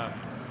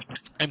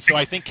 And so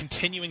I think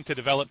continuing to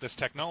develop this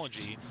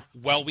technology,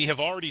 while we have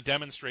already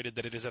demonstrated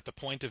that it is at the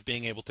point of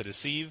being able to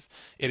deceive,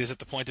 it is at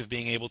the point of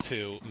being able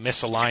to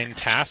misalign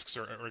tasks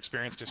or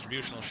experience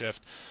distributional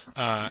shift,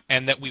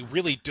 and that we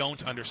really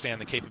don't understand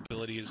the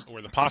capabilities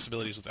or the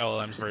possibilities with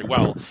LLMs very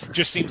well,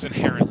 just seems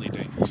inherently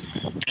dangerous to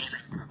me.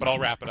 But I'll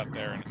wrap it up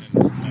there and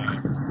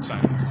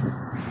sign off.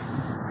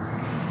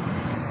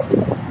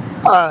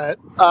 All right.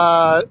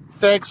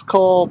 Thanks,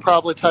 Cole.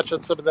 Probably touch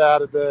on some of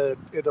that in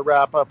the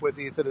wrap up with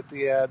Ethan at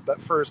the end.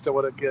 But first, I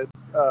want to get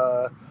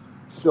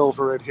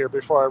Silver in here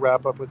before I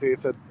wrap up with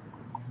Ethan.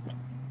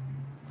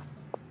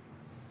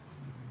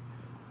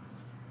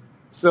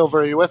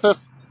 Silver, are you with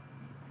us?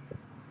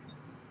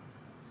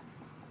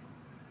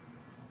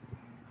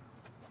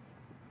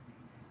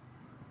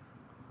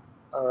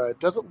 All right.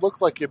 Doesn't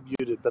look like you're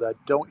muted, but I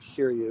don't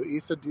hear you.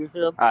 Ethan, do you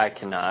hear him? I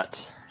cannot.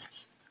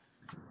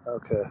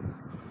 Okay.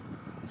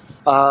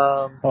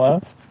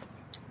 Hello?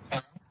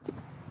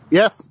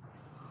 Yes.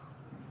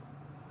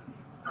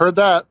 Heard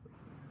that.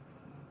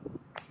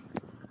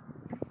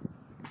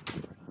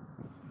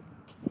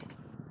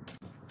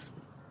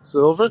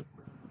 Silver?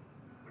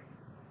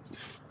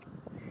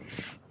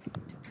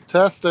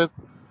 Testing.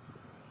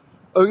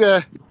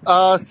 Okay.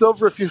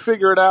 Silver, if you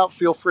figure it out,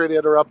 feel free to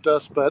interrupt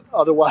us, but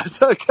otherwise,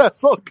 I guess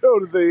I'll go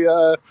to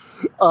the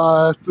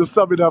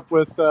summing up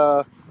with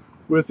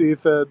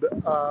Ethan.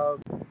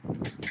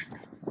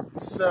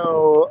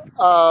 So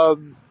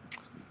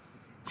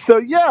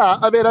yeah,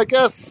 I mean, I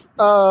guess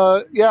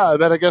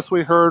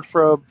we heard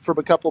from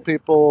a couple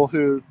people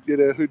who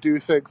do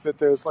think that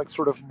there's like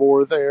sort of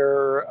more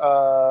there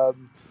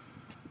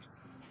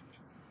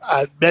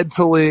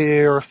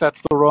mentally, or if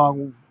that's the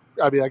wrong.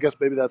 I mean, I guess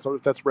maybe that's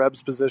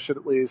Reb's position,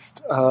 at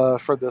least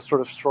from this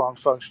sort of strong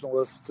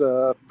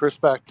functionalist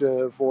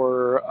perspective,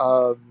 or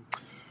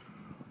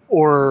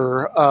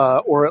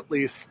at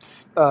least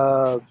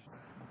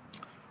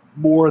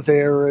more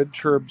there in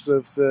terms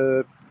of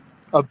the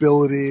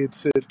ability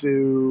to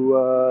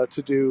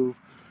do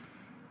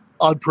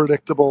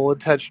unpredictable,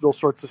 intentional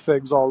sorts of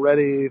things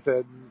already.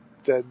 Then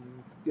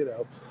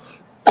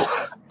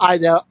I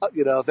know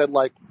then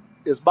like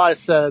is my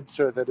sense,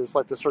 or that is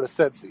like the sort of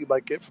sense that you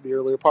might get from the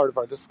earlier part of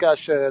our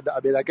discussion. I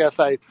mean, I guess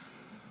I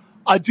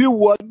do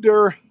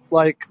wonder,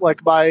 like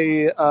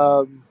my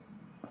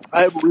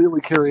I'm really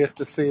curious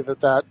to see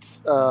that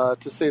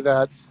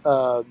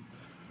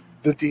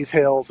the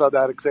details on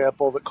that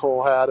example that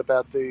Cole had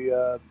about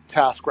the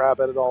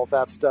TaskRabbit and all of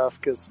that stuff,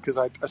 because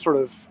I sort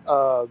of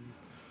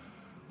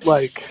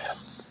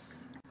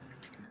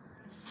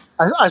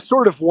I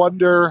sort of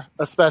wonder,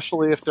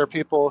 especially if there are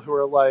people who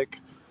are like,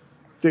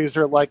 these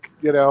are like,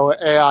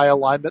 AI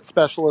alignment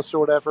specialists or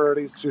whatever,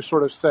 and to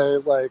sort of say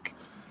like,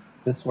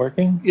 Is this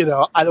working?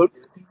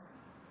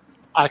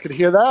 I can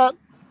hear that.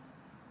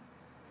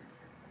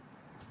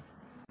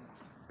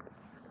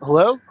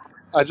 Hello?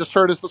 I just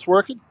heard, is this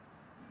working?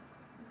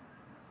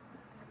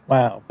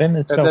 Wow, Ben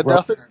is And so then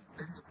nothing?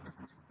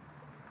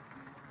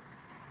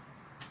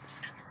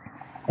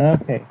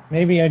 Okay,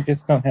 maybe I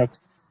just don't have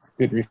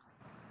good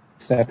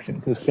reception,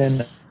 because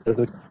Ben does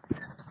a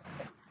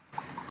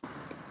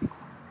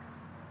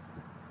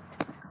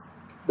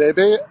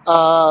Maybe.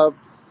 I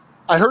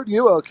heard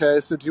you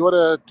okay. So do you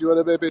wanna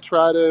maybe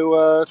try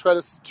to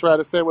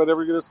say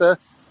whatever you're gonna say?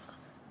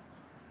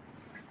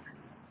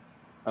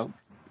 Oh,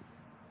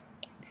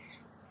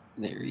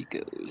 there he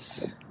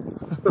goes.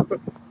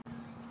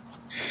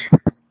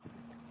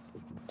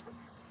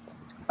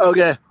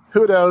 Okay.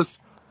 Who knows?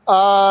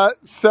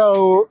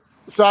 So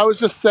I was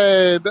just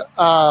saying.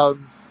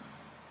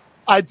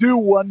 I do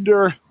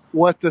wonder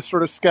what the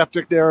sort of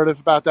skeptic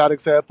narrative about that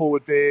example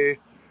would be.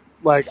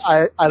 Like,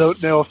 I don't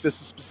know if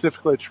this is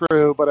specifically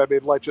true, but I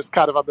mean, like, just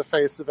kind of on the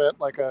face of it,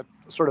 like a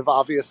sort of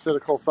obvious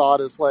cynical thought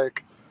is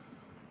like,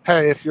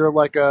 hey, if you're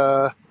like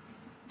a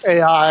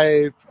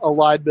AI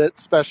alignment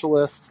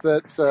specialist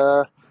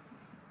that,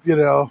 you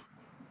know,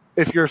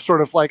 if you're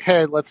sort of like,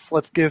 hey, let's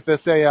give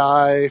this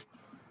AI,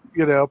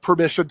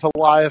 permission to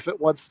lie if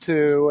it wants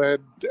to,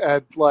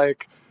 and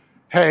like,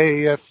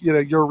 hey, if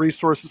your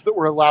resources that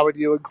we're allowing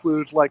you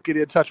include like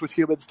getting in touch with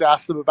humans to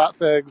ask them about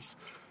things,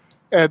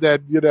 and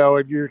then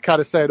and you're kind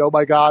of saying, oh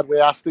my god, we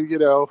asked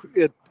the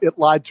it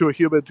lied to a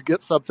human to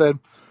get something.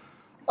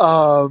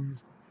 I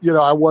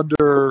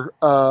wonder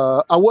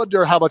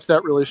how much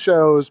that really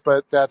shows,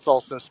 but that's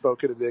also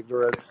spoken in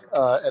ignorance,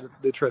 and it's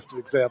an interesting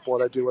example,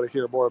 and I do want to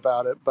hear more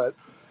about it. But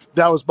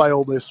that was my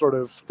only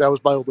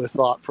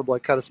thought from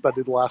like kind of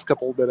spending the last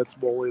couple of minutes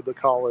bullying the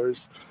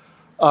callers.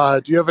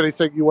 Do you have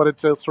anything you wanted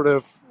to sort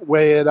of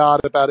weigh in on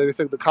about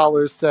anything the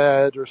callers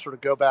said, or sort of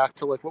go back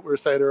to like what we were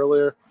saying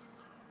earlier?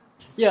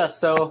 Yeah,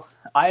 so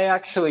I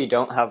actually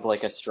don't have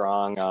like a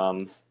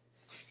strong.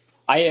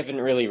 I haven't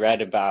really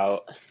read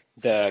about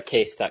the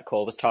case that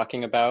Cole was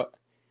talking about.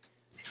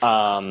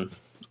 I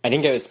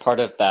think it was part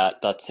of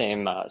that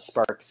same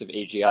Sparks of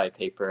AGI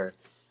paper,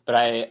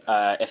 but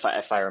if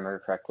I remember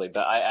correctly,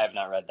 but I have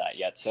not read that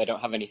yet, so I don't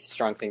have any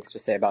strong things to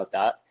say about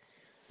that,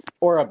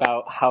 or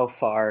about how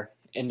far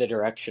in the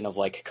direction of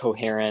like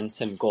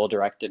coherence and goal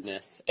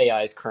directedness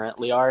AIs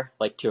currently are,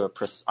 like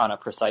on a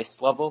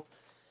precise level.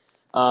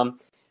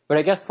 But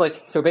I guess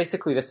like so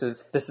basically this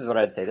is what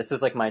I'd say. This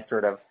is like my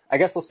sort of, I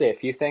guess I'll say a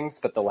few things,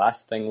 but the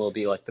last thing will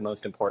be like the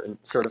most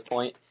important sort of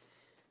point.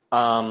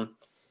 But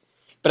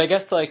I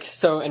guess like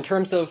so in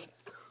terms of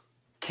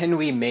can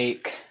we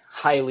make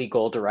highly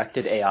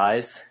goal-directed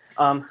AIs?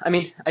 I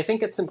mean, I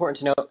think it's important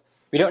to note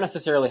we don't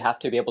necessarily have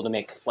to be able to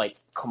make like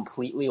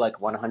completely like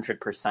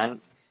 100%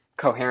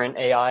 coherent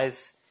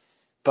AIs,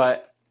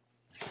 but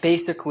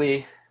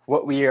basically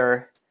what we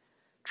are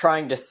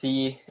trying to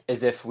see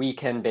is if we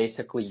can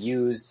basically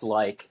use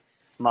like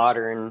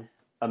modern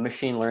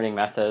machine learning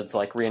methods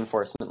like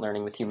reinforcement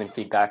learning with human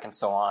feedback and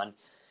so on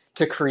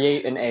to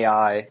create an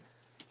AI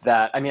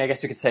that, I mean, I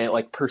guess you could say it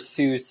like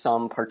pursues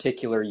some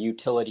particular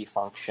utility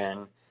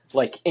function,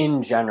 like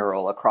in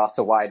general across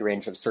a wide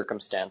range of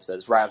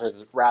circumstances, rather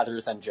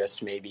than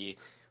just maybe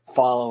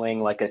following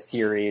like a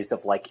series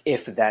of like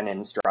if then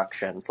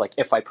instructions, like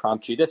if I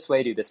prompt you this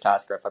way, do this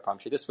task, or if I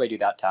prompt you this way, do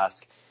that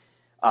task.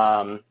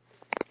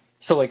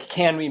 So like,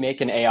 can we make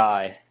an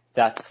AI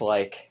that's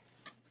like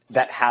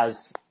that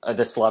has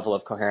this level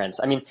of coherence?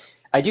 I mean,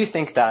 I do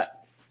think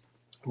that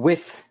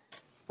with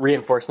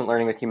reinforcement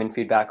learning with human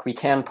feedback, we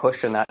can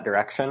push in that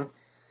direction.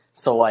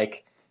 So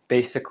like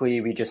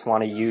basically we just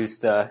want to use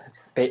the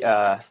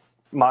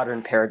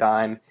modern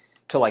paradigm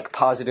to like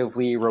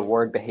positively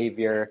reward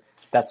behavior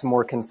that's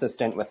more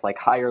consistent with like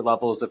higher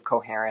levels of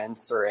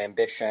coherence or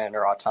ambition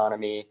or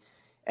autonomy,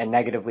 and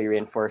negatively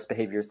reinforce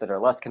behaviors that are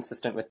less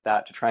consistent with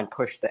that to try and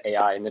push the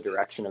AI in the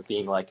direction of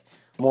being like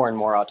more and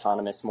more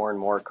autonomous, more and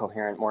more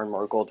coherent, more and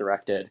more goal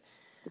directed.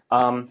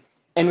 And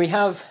we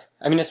have,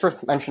 I mean, it's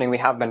worth mentioning, we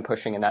have been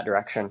pushing in that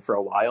direction for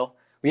a while.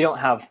 We don't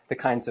have the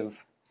kinds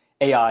of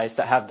AIs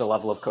that have the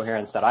level of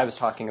coherence that I was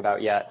talking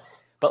about yet,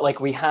 but like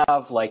we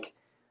have like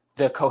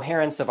the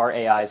coherence of our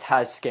AIs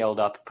has scaled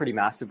up pretty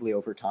massively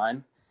over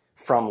time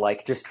from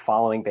like just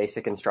following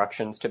basic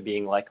instructions to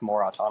being like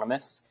more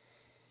autonomous.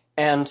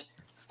 And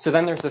so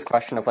then there's this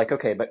question of like,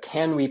 okay, but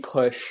can we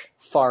push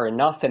far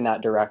enough in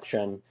that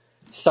direction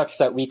such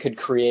that we could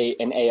create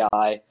an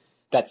AI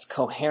that's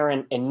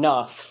coherent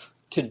enough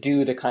to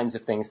do the kinds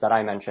of things that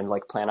I mentioned,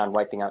 like plan on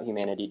wiping out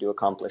humanity to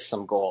accomplish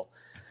some goal?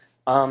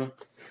 And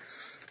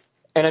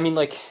I mean,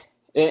 like,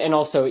 and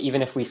also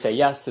even if we say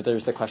yes,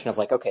 there's the question of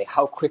like, okay,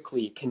 how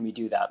quickly can we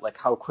do that? Like,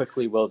 how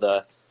quickly will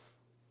the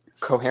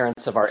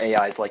coherence of our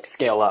AIs like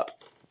scale up?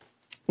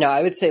 Now,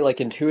 I would say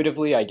like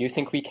intuitively, I do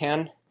think we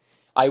can.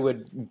 I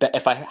would bet,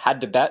 if I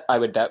had to bet, I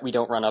would bet we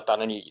don't run up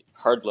on any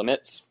hard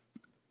limits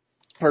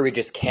where we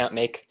just can't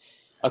make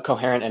a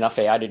coherent enough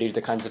AI to do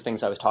the kinds of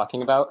things I was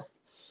talking about.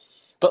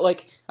 But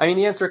like, I mean,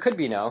 the answer could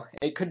be no.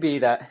 It could be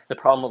that the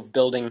problem of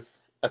building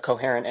a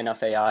coherent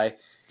enough AI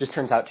just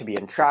turns out to be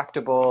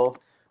intractable,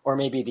 or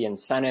maybe the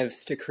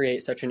incentives to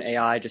create such an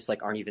AI just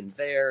like aren't even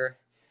there.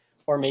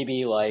 Or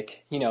maybe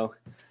like,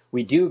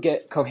 we do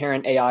get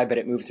coherent AI, but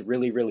it moves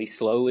really, really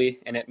slowly,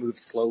 and it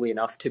moves slowly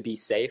enough to be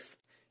safe,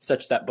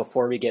 such that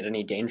before we get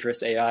any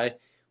dangerous AI,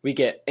 we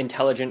get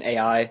intelligent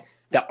AI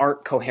that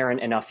aren't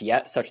coherent enough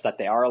yet, such that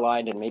they are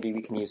aligned, and maybe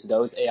we can use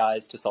those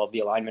AIs to solve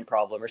the alignment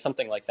problem or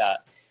something like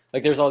that.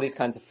 Like there's all these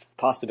kinds of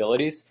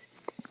possibilities.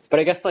 But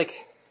I guess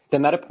like the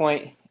meta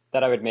point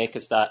that I would make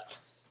is that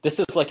this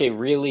is like a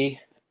really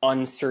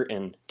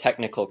uncertain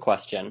technical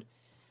question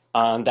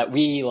that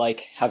we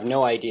like have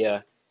no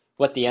idea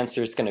what the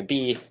answer is going to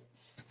be.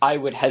 I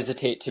would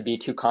hesitate to be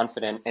too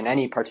confident in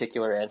any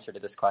particular answer to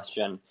this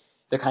question,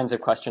 the kinds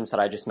of questions that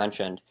I just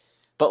mentioned.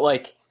 But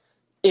like,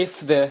 if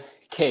the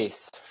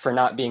case for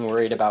not being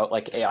worried about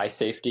like AI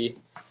safety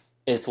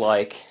is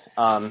like,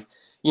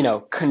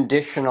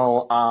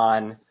 conditional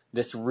on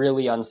this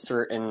really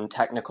uncertain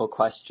technical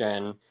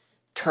question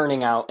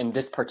turning out in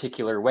this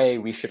particular way,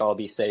 we should all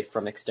be safe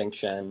from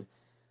extinction.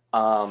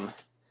 I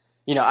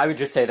would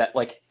just say that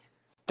like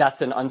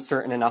that's an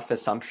uncertain enough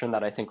assumption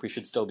that I think we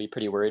should still be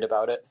pretty worried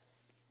about it.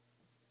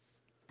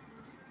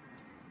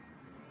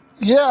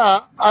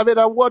 Yeah, I mean,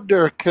 I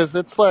wonder, because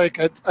it's like,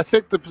 I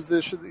think the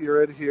position that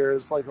you're in here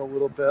is like a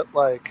little bit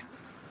like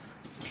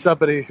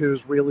somebody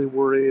who's really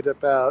worried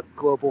about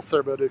global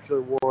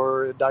thermonuclear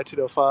war in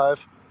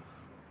 1905.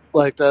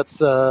 Like, that's,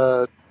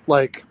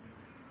 like,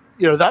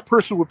 that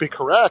person would be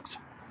correct,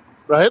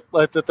 right?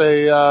 Like,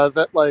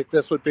 that like,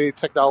 this would be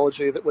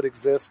technology that would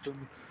exist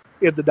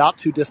in the not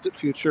too distant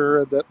future,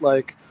 and that,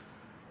 like,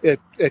 it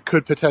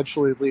could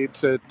potentially lead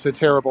to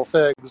terrible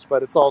things,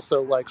 but it's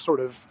also, like, sort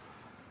of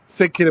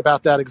thinking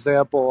about that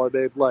example.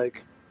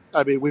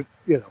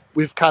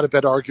 We've kind of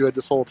been arguing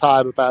this whole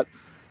time about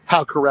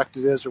how correct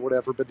it is or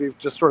whatever, but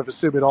just sort of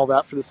assuming all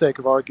that for the sake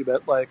of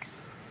argument, like,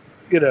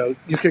 you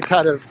can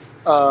kind of,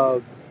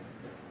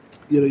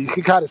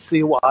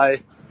 see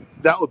why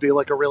that would be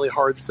like a really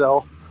hard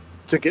sell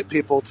to get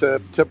people to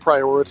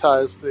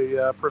prioritize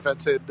the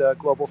prevented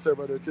global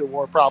thermonuclear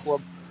war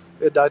problem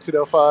in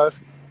 1905.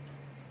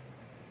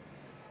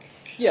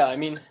 Yeah, I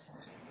mean,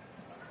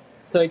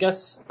 so I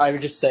guess I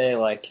would just say,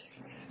 like,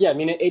 yeah, I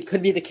mean, it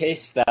could be the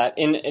case that,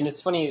 and it's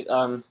funny,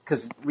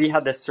 because we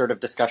had this sort of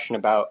discussion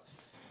about,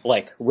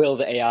 like, will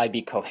the AI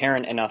be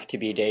coherent enough to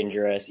be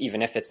dangerous,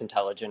 even if it's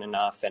intelligent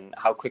enough, and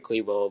how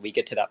quickly will we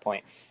get to that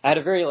point? I had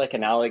a very, like,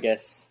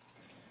 analogous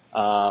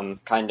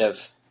kind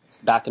of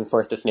back and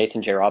forth with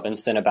Nathan J.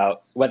 Robinson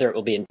about whether it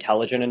will be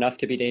intelligent enough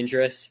to be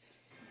dangerous.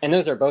 And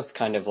those are both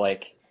kind of,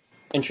 like,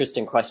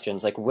 interesting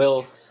questions. Like,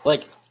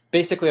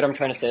 basically what I'm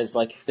trying to say is,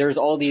 like, there's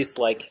all these,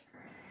 like,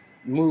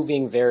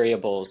 moving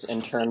variables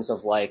in terms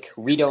of like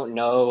we don't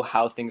know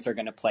how things are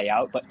going to play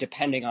out, but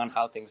depending on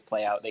how things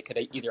play out, they could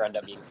either end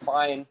up being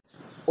fine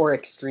or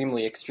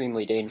extremely,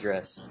 extremely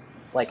dangerous.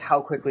 Like,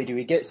 how quickly do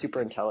we get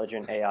super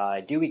intelligent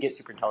AI? Do we get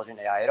super intelligent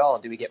AI at all?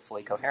 Do we get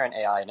fully coherent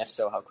AI? And if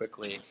so, how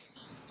quickly?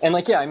 And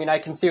like, yeah, I mean, I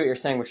can see what you're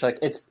saying, which like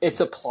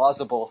it's a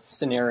plausible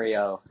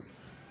scenario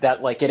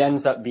that like it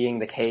ends up being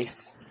the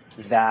case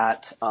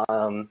that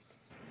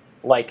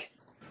like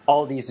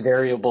all these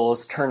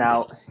variables turn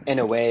out in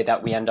a way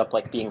that we end up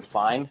like being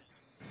fine.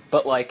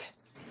 But like,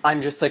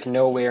 I'm just like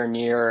nowhere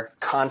near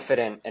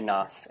confident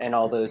enough in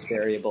all those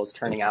variables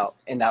turning out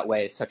in that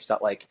way such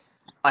that like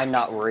I'm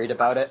not worried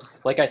about it.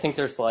 Like, I think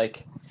there's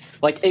like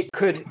it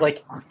could,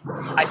 like,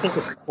 I think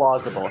it's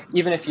plausible,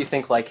 even if you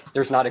think like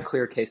there's not a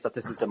clear case that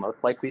this is the most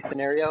likely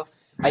scenario.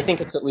 I think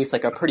it's at least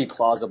like a pretty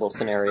plausible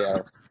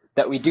scenario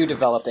that we do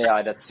develop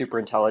AI that's super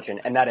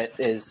intelligent and that it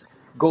is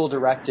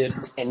goal-directed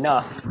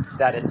enough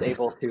that it's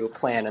able to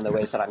plan in the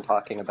ways that I'm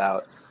talking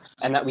about,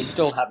 and that we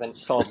still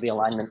haven't solved the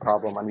alignment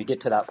problem when we get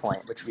to that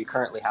point, which we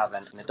currently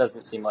haven't, and it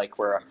doesn't seem like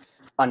we're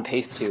on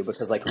pace to,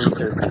 because like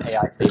research in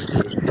AI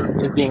safety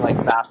is being like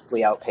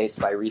vastly outpaced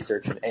by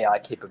research in AI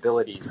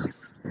capabilities.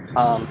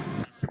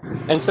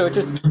 And so it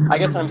just, I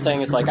guess what I'm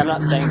saying is like, I'm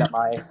not saying that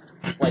my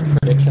like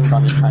predictions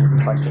on these kinds of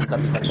questions that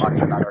we've been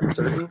talking about are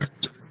certain,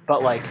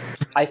 but like,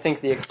 I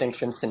think the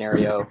extinction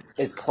scenario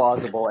is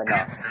plausible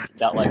enough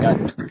that like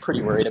I'm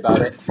pretty worried about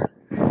it.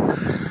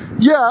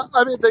 Yeah,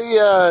 I mean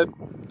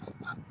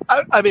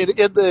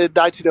in the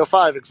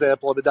 1905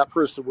 example, I mean that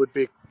person would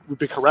be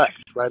correct,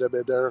 right? I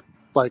mean, they're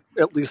like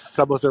at least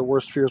some of their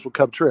worst fears would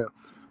come true.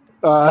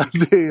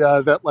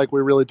 That like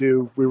we really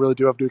do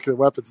have nuclear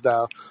weapons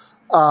now.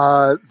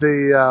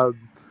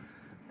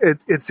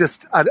 It's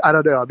just I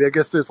don't know. I mean, I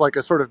guess there's like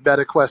a sort of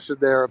meta question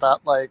there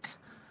about like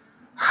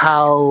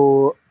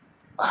how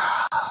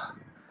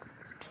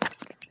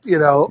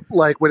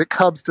like when it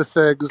comes to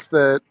things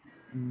that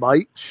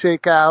might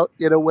shake out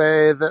in a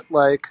way that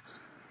like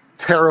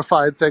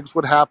terrified things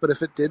would happen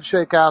if it did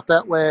shake out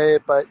that way,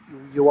 but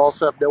you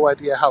also have no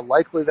idea how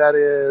likely that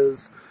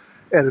is,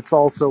 and it's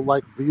also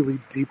like really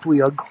deeply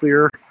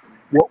unclear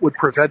what would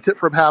prevent it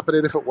from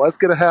happening if it was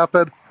going to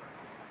happen,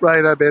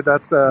 right? I mean,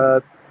 that's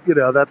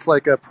that's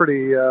like a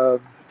pretty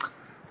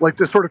like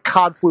the sort of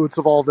confluence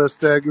of all those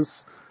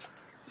things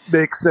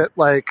makes it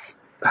like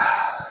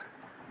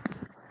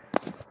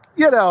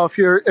if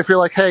you're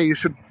like, hey, you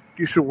should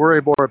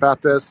worry more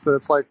about this, then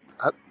it's like,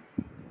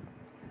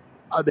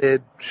 I mean,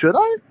 should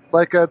I?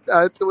 Like, it's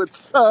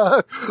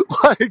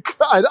like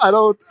I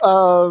don't,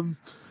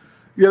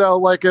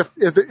 like if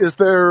is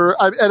there?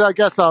 And I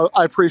guess I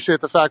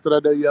appreciate the fact that I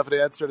know you have an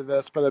answer to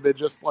this, but I mean,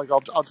 just like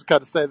I'll just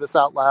kind of say this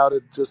out loud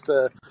and just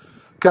to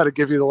kind of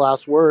give you the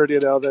last word.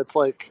 That's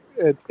like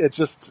it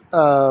just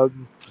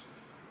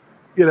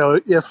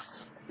if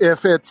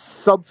if it's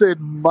something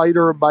might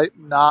or might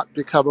not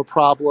become a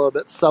problem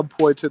at some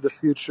point in the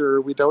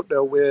future, we don't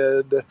know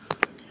when,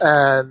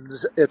 and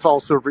it's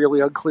also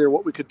really unclear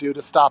what we could do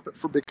to stop it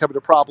from becoming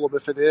a problem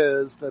if it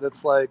is, then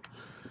it's like,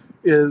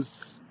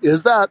 is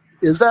that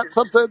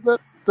something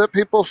that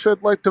people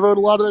should like devote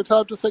a lot of their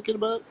time to thinking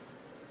about?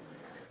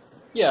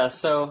 Yeah,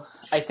 so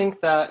I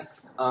think that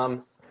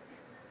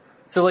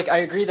so like I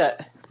agree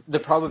that the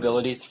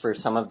probabilities for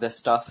some of this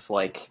stuff,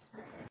 like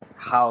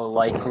how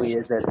likely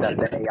is it that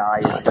the AI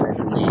is going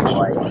to be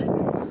like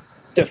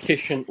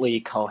sufficiently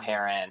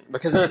coherent,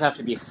 because it doesn't have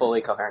to be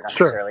fully coherent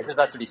Sure. necessarily. It just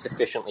has to be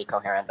sufficiently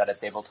coherent that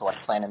it's able to like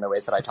plan in the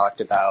ways that I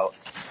talked about.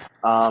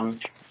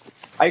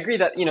 I agree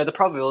that the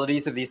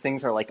probabilities of these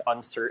things are like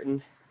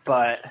uncertain,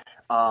 but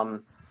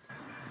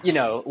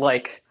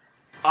like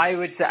I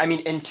would say, I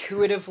mean,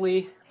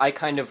 intuitively, I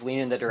kind of lean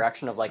in the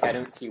direction of like I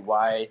don't see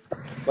why,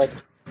 like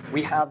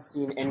we have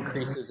seen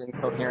increases in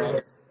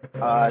coherence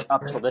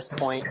up till this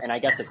point, and I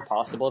guess it's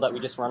possible that we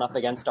just run up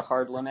against a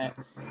hard limit,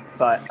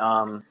 but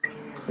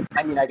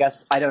I mean, I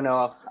guess I don't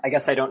know. I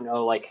guess I don't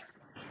know. Like,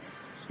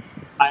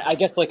 I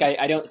guess like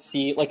I don't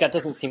see like that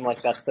doesn't seem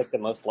like that's like the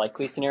most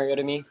likely scenario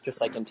to me.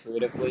 Just like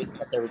intuitively,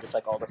 that there would just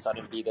like all of a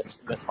sudden be this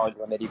hard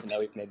limit, even though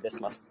we've made this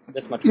much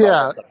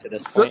Yeah. progress up to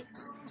this So, point.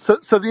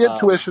 so the Um,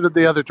 intuition in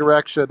the other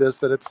direction is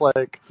that it's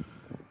like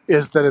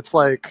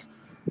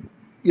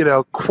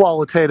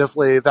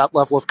qualitatively that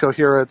level of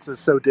coherence is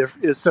so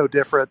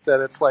different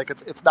that it's like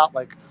it's not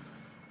like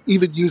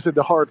even using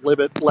the hard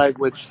limit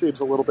language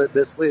seems a little bit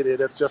misleading.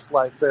 It's just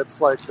like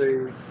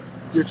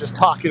you're just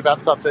talking about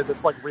something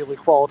that's like really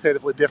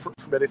qualitatively different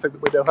from anything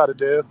that we know how to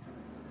do.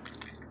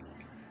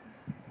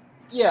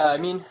 yeah, I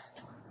mean,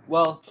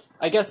 well,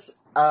 I guess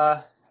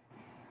I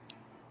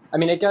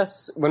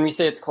guess when we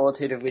say it's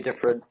qualitatively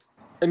different,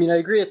 I mean I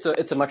agree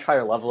it's a much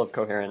higher level of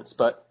coherence,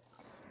 but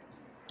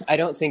I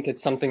don't think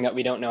it's something that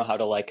we don't know how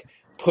to like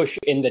push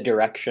in the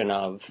direction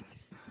of.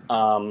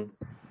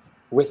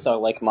 With the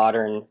like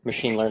modern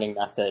machine learning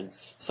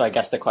methods. So I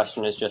guess the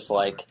question is just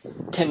like,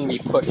 can we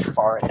push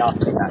far enough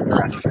in that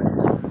direction?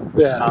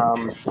 Yeah.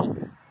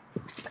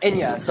 And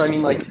yeah, so I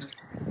mean like,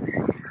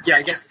 yeah,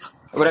 I guess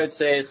what I would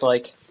say is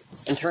like,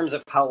 in terms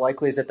of how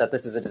likely is it that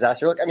this is a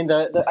disaster? Look, I mean,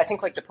 I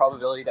think like the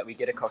probability that we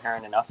get a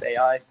coherent enough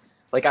AI,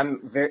 like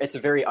it's a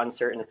very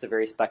uncertain, it's a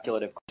very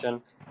speculative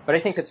question, but I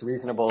think it's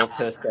reasonable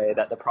to say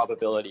that the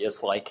probability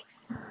is like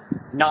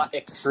not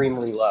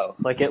extremely low.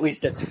 Like at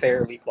least it's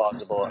fairly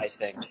plausible, I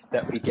think,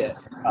 that we get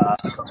a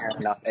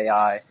coherent enough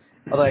AI.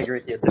 Although I agree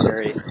with you, it's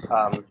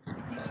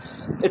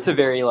a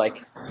very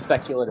like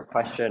speculative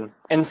question.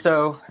 And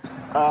so,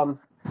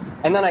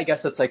 and then I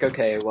guess it's like,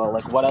 okay, well,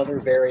 like what other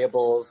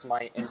variables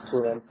might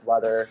influence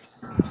whether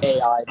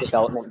AI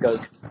development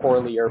goes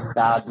poorly or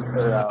bad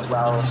or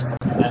well,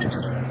 and then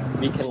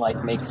we can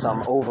like make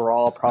some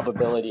overall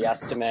probability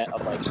estimate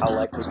of like how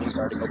likely things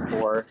are to go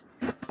poor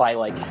by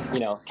like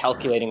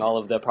calculating all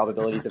of the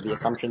probabilities of the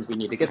assumptions we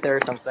need to get there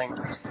or something.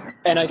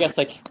 And I guess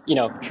like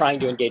trying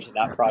to engage in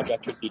that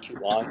project would be too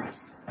long.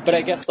 But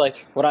I guess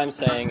like what I'm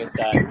saying is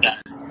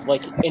that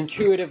like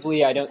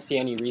intuitively I don't see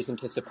any reason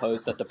to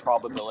suppose that the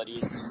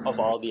probabilities of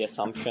all the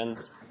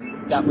assumptions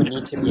that would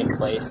need to be in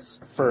place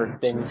for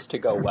things to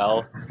go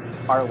well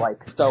are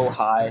like so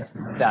high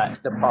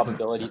that the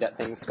probability that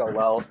things go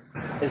well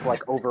is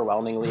like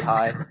overwhelmingly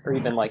high, or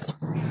even like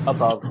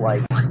above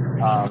like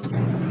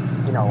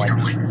like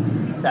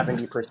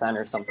 70%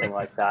 or something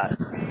like that.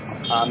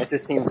 It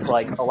just seems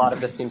like a lot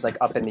of this seems like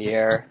up in the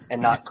air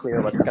and not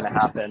clear what's going to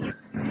happen.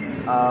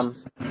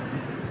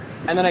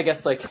 And then I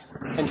guess like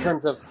in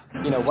terms of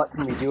what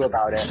can we do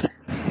about it,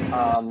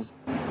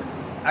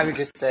 I would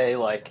just say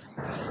like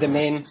the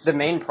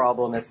main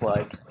problem is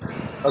like,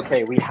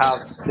 okay, we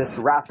have this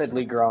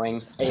rapidly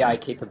growing AI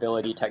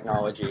capability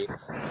technology,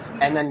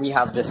 and then we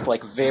have this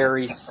like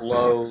very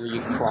slowly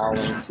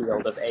crawling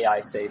field of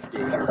AI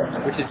safety,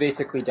 which is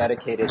basically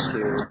dedicated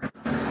to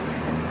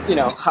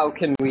how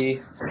can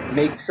we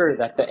make sure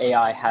that the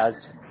AI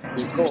has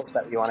these goals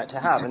that we want it to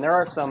have. And there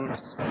are some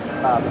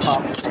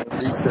promising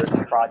research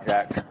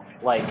projects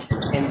like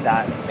in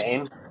that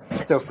vein.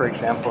 So for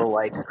example,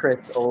 like Chris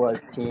Ola's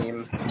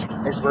team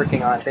is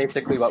working on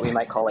basically what we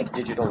might call like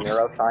digital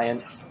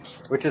neuroscience,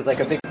 which is like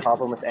a big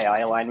problem with AI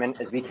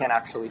alignment is we can't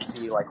actually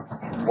see like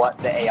what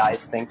the AI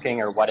is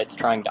thinking or what it's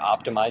trying to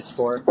optimize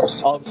for.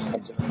 All we can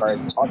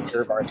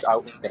observe are its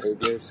outward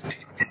behaviors.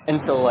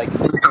 And so like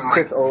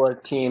Chris Ola's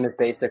team is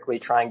basically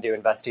trying to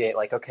investigate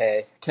like,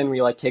 okay, can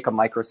we like take a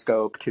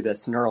microscope to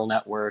this neural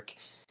network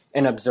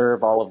and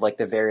observe all of like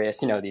the various,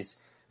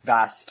 these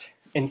vast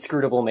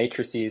inscrutable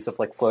matrices of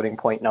like floating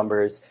point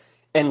numbers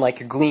and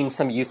like glean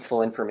some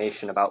useful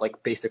information about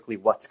like basically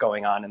what's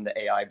going on in the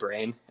AI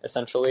brain,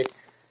 essentially.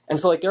 And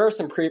so like there are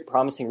some pretty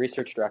promising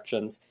research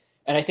directions.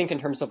 And I think in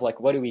terms of like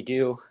what do we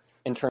do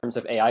in terms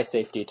of AI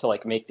safety to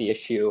like make the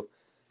issue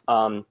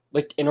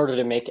like in order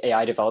to make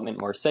AI development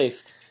more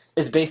safe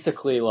is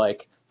basically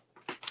like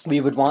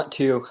we would want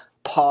to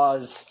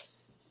pause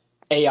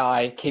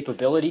AI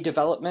capability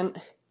development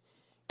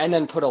and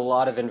then put a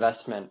lot of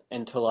investment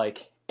into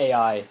like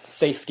AI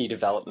safety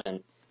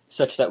development,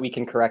 such that we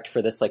can correct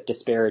for this like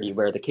disparity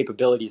where the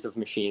capabilities of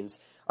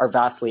machines are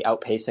vastly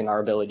outpacing our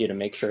ability to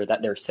make sure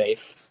that they're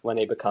safe when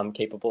they become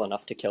capable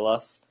enough to kill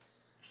us.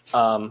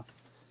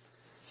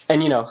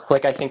 And, you know,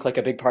 like, I think, like,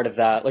 a big part of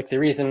that, like, the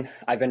reason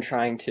I've been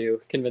trying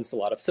to convince a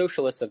lot of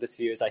socialists of this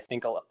view is I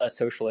think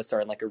socialists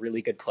are in, like, a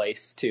really good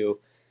place to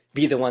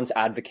be the ones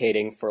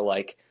advocating for,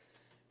 like,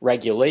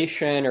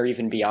 regulation or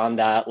even beyond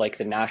that, like,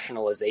 the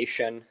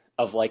nationalization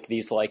of, like,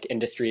 these, like,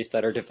 industries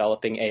that are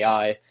developing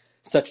AI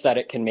such that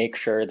it can make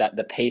sure that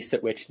the pace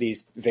at which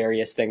these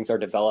various things are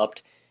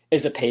developed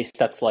is a pace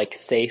that's, like,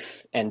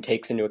 safe and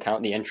takes into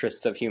account the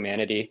interests of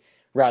humanity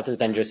rather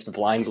than just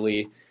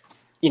blindly,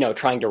 you know,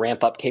 trying to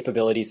ramp up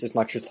capabilities as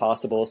much as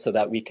possible so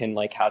that we can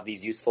like have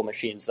these useful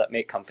machines that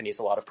make companies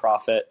a lot of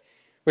profit,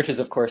 which is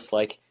of course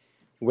like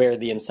where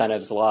the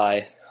incentives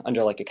lie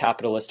under like a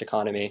capitalist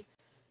economy,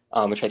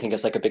 which I think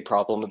is like a big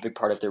problem, a big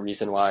part of the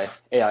reason why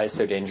AI is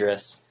so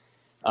dangerous.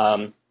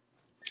 So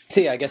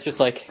yeah, I guess just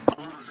like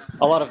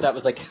a lot of that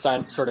was like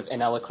sort of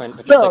ineloquent,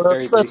 but just No, like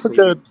very that's a briefly,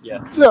 good.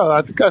 yeah. No,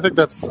 I think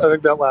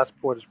that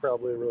last point is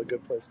probably a really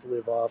good place to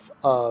leave off.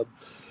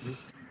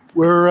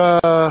 We're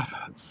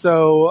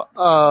so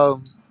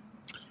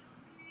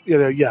you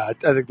know, yeah, I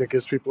think that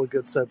gives people a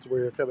good sense of where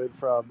you're coming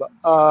from.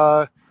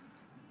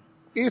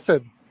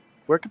 Ethan,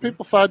 where can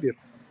people find you?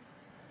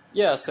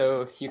 Yeah,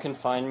 so you can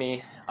find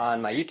me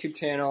on my YouTube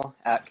channel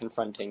at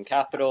Confronting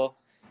Capital.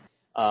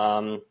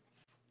 I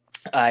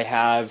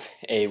have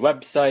a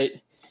website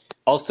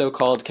also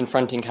called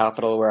Confronting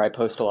Capital where I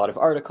post a lot of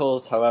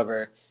articles.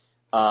 However,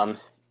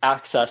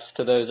 access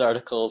to those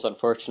articles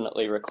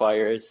unfortunately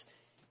requires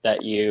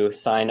that you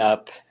sign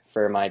up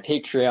for my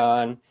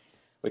Patreon,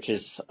 which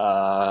is,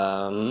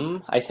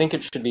 I think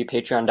it should be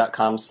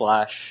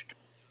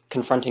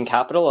patreon.com/Confronting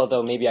Capital,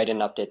 although maybe I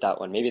didn't update that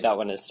one. Maybe that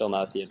one is still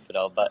Mouth the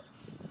Infidel, but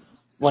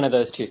one of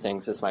those two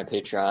things is my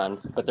Patreon.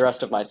 But the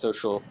rest of my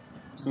social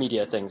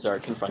media things are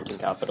Confronting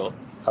Capital.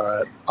 All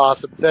right,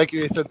 awesome. Thank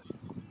you, Ethan.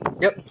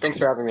 Yep, thanks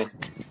for having me.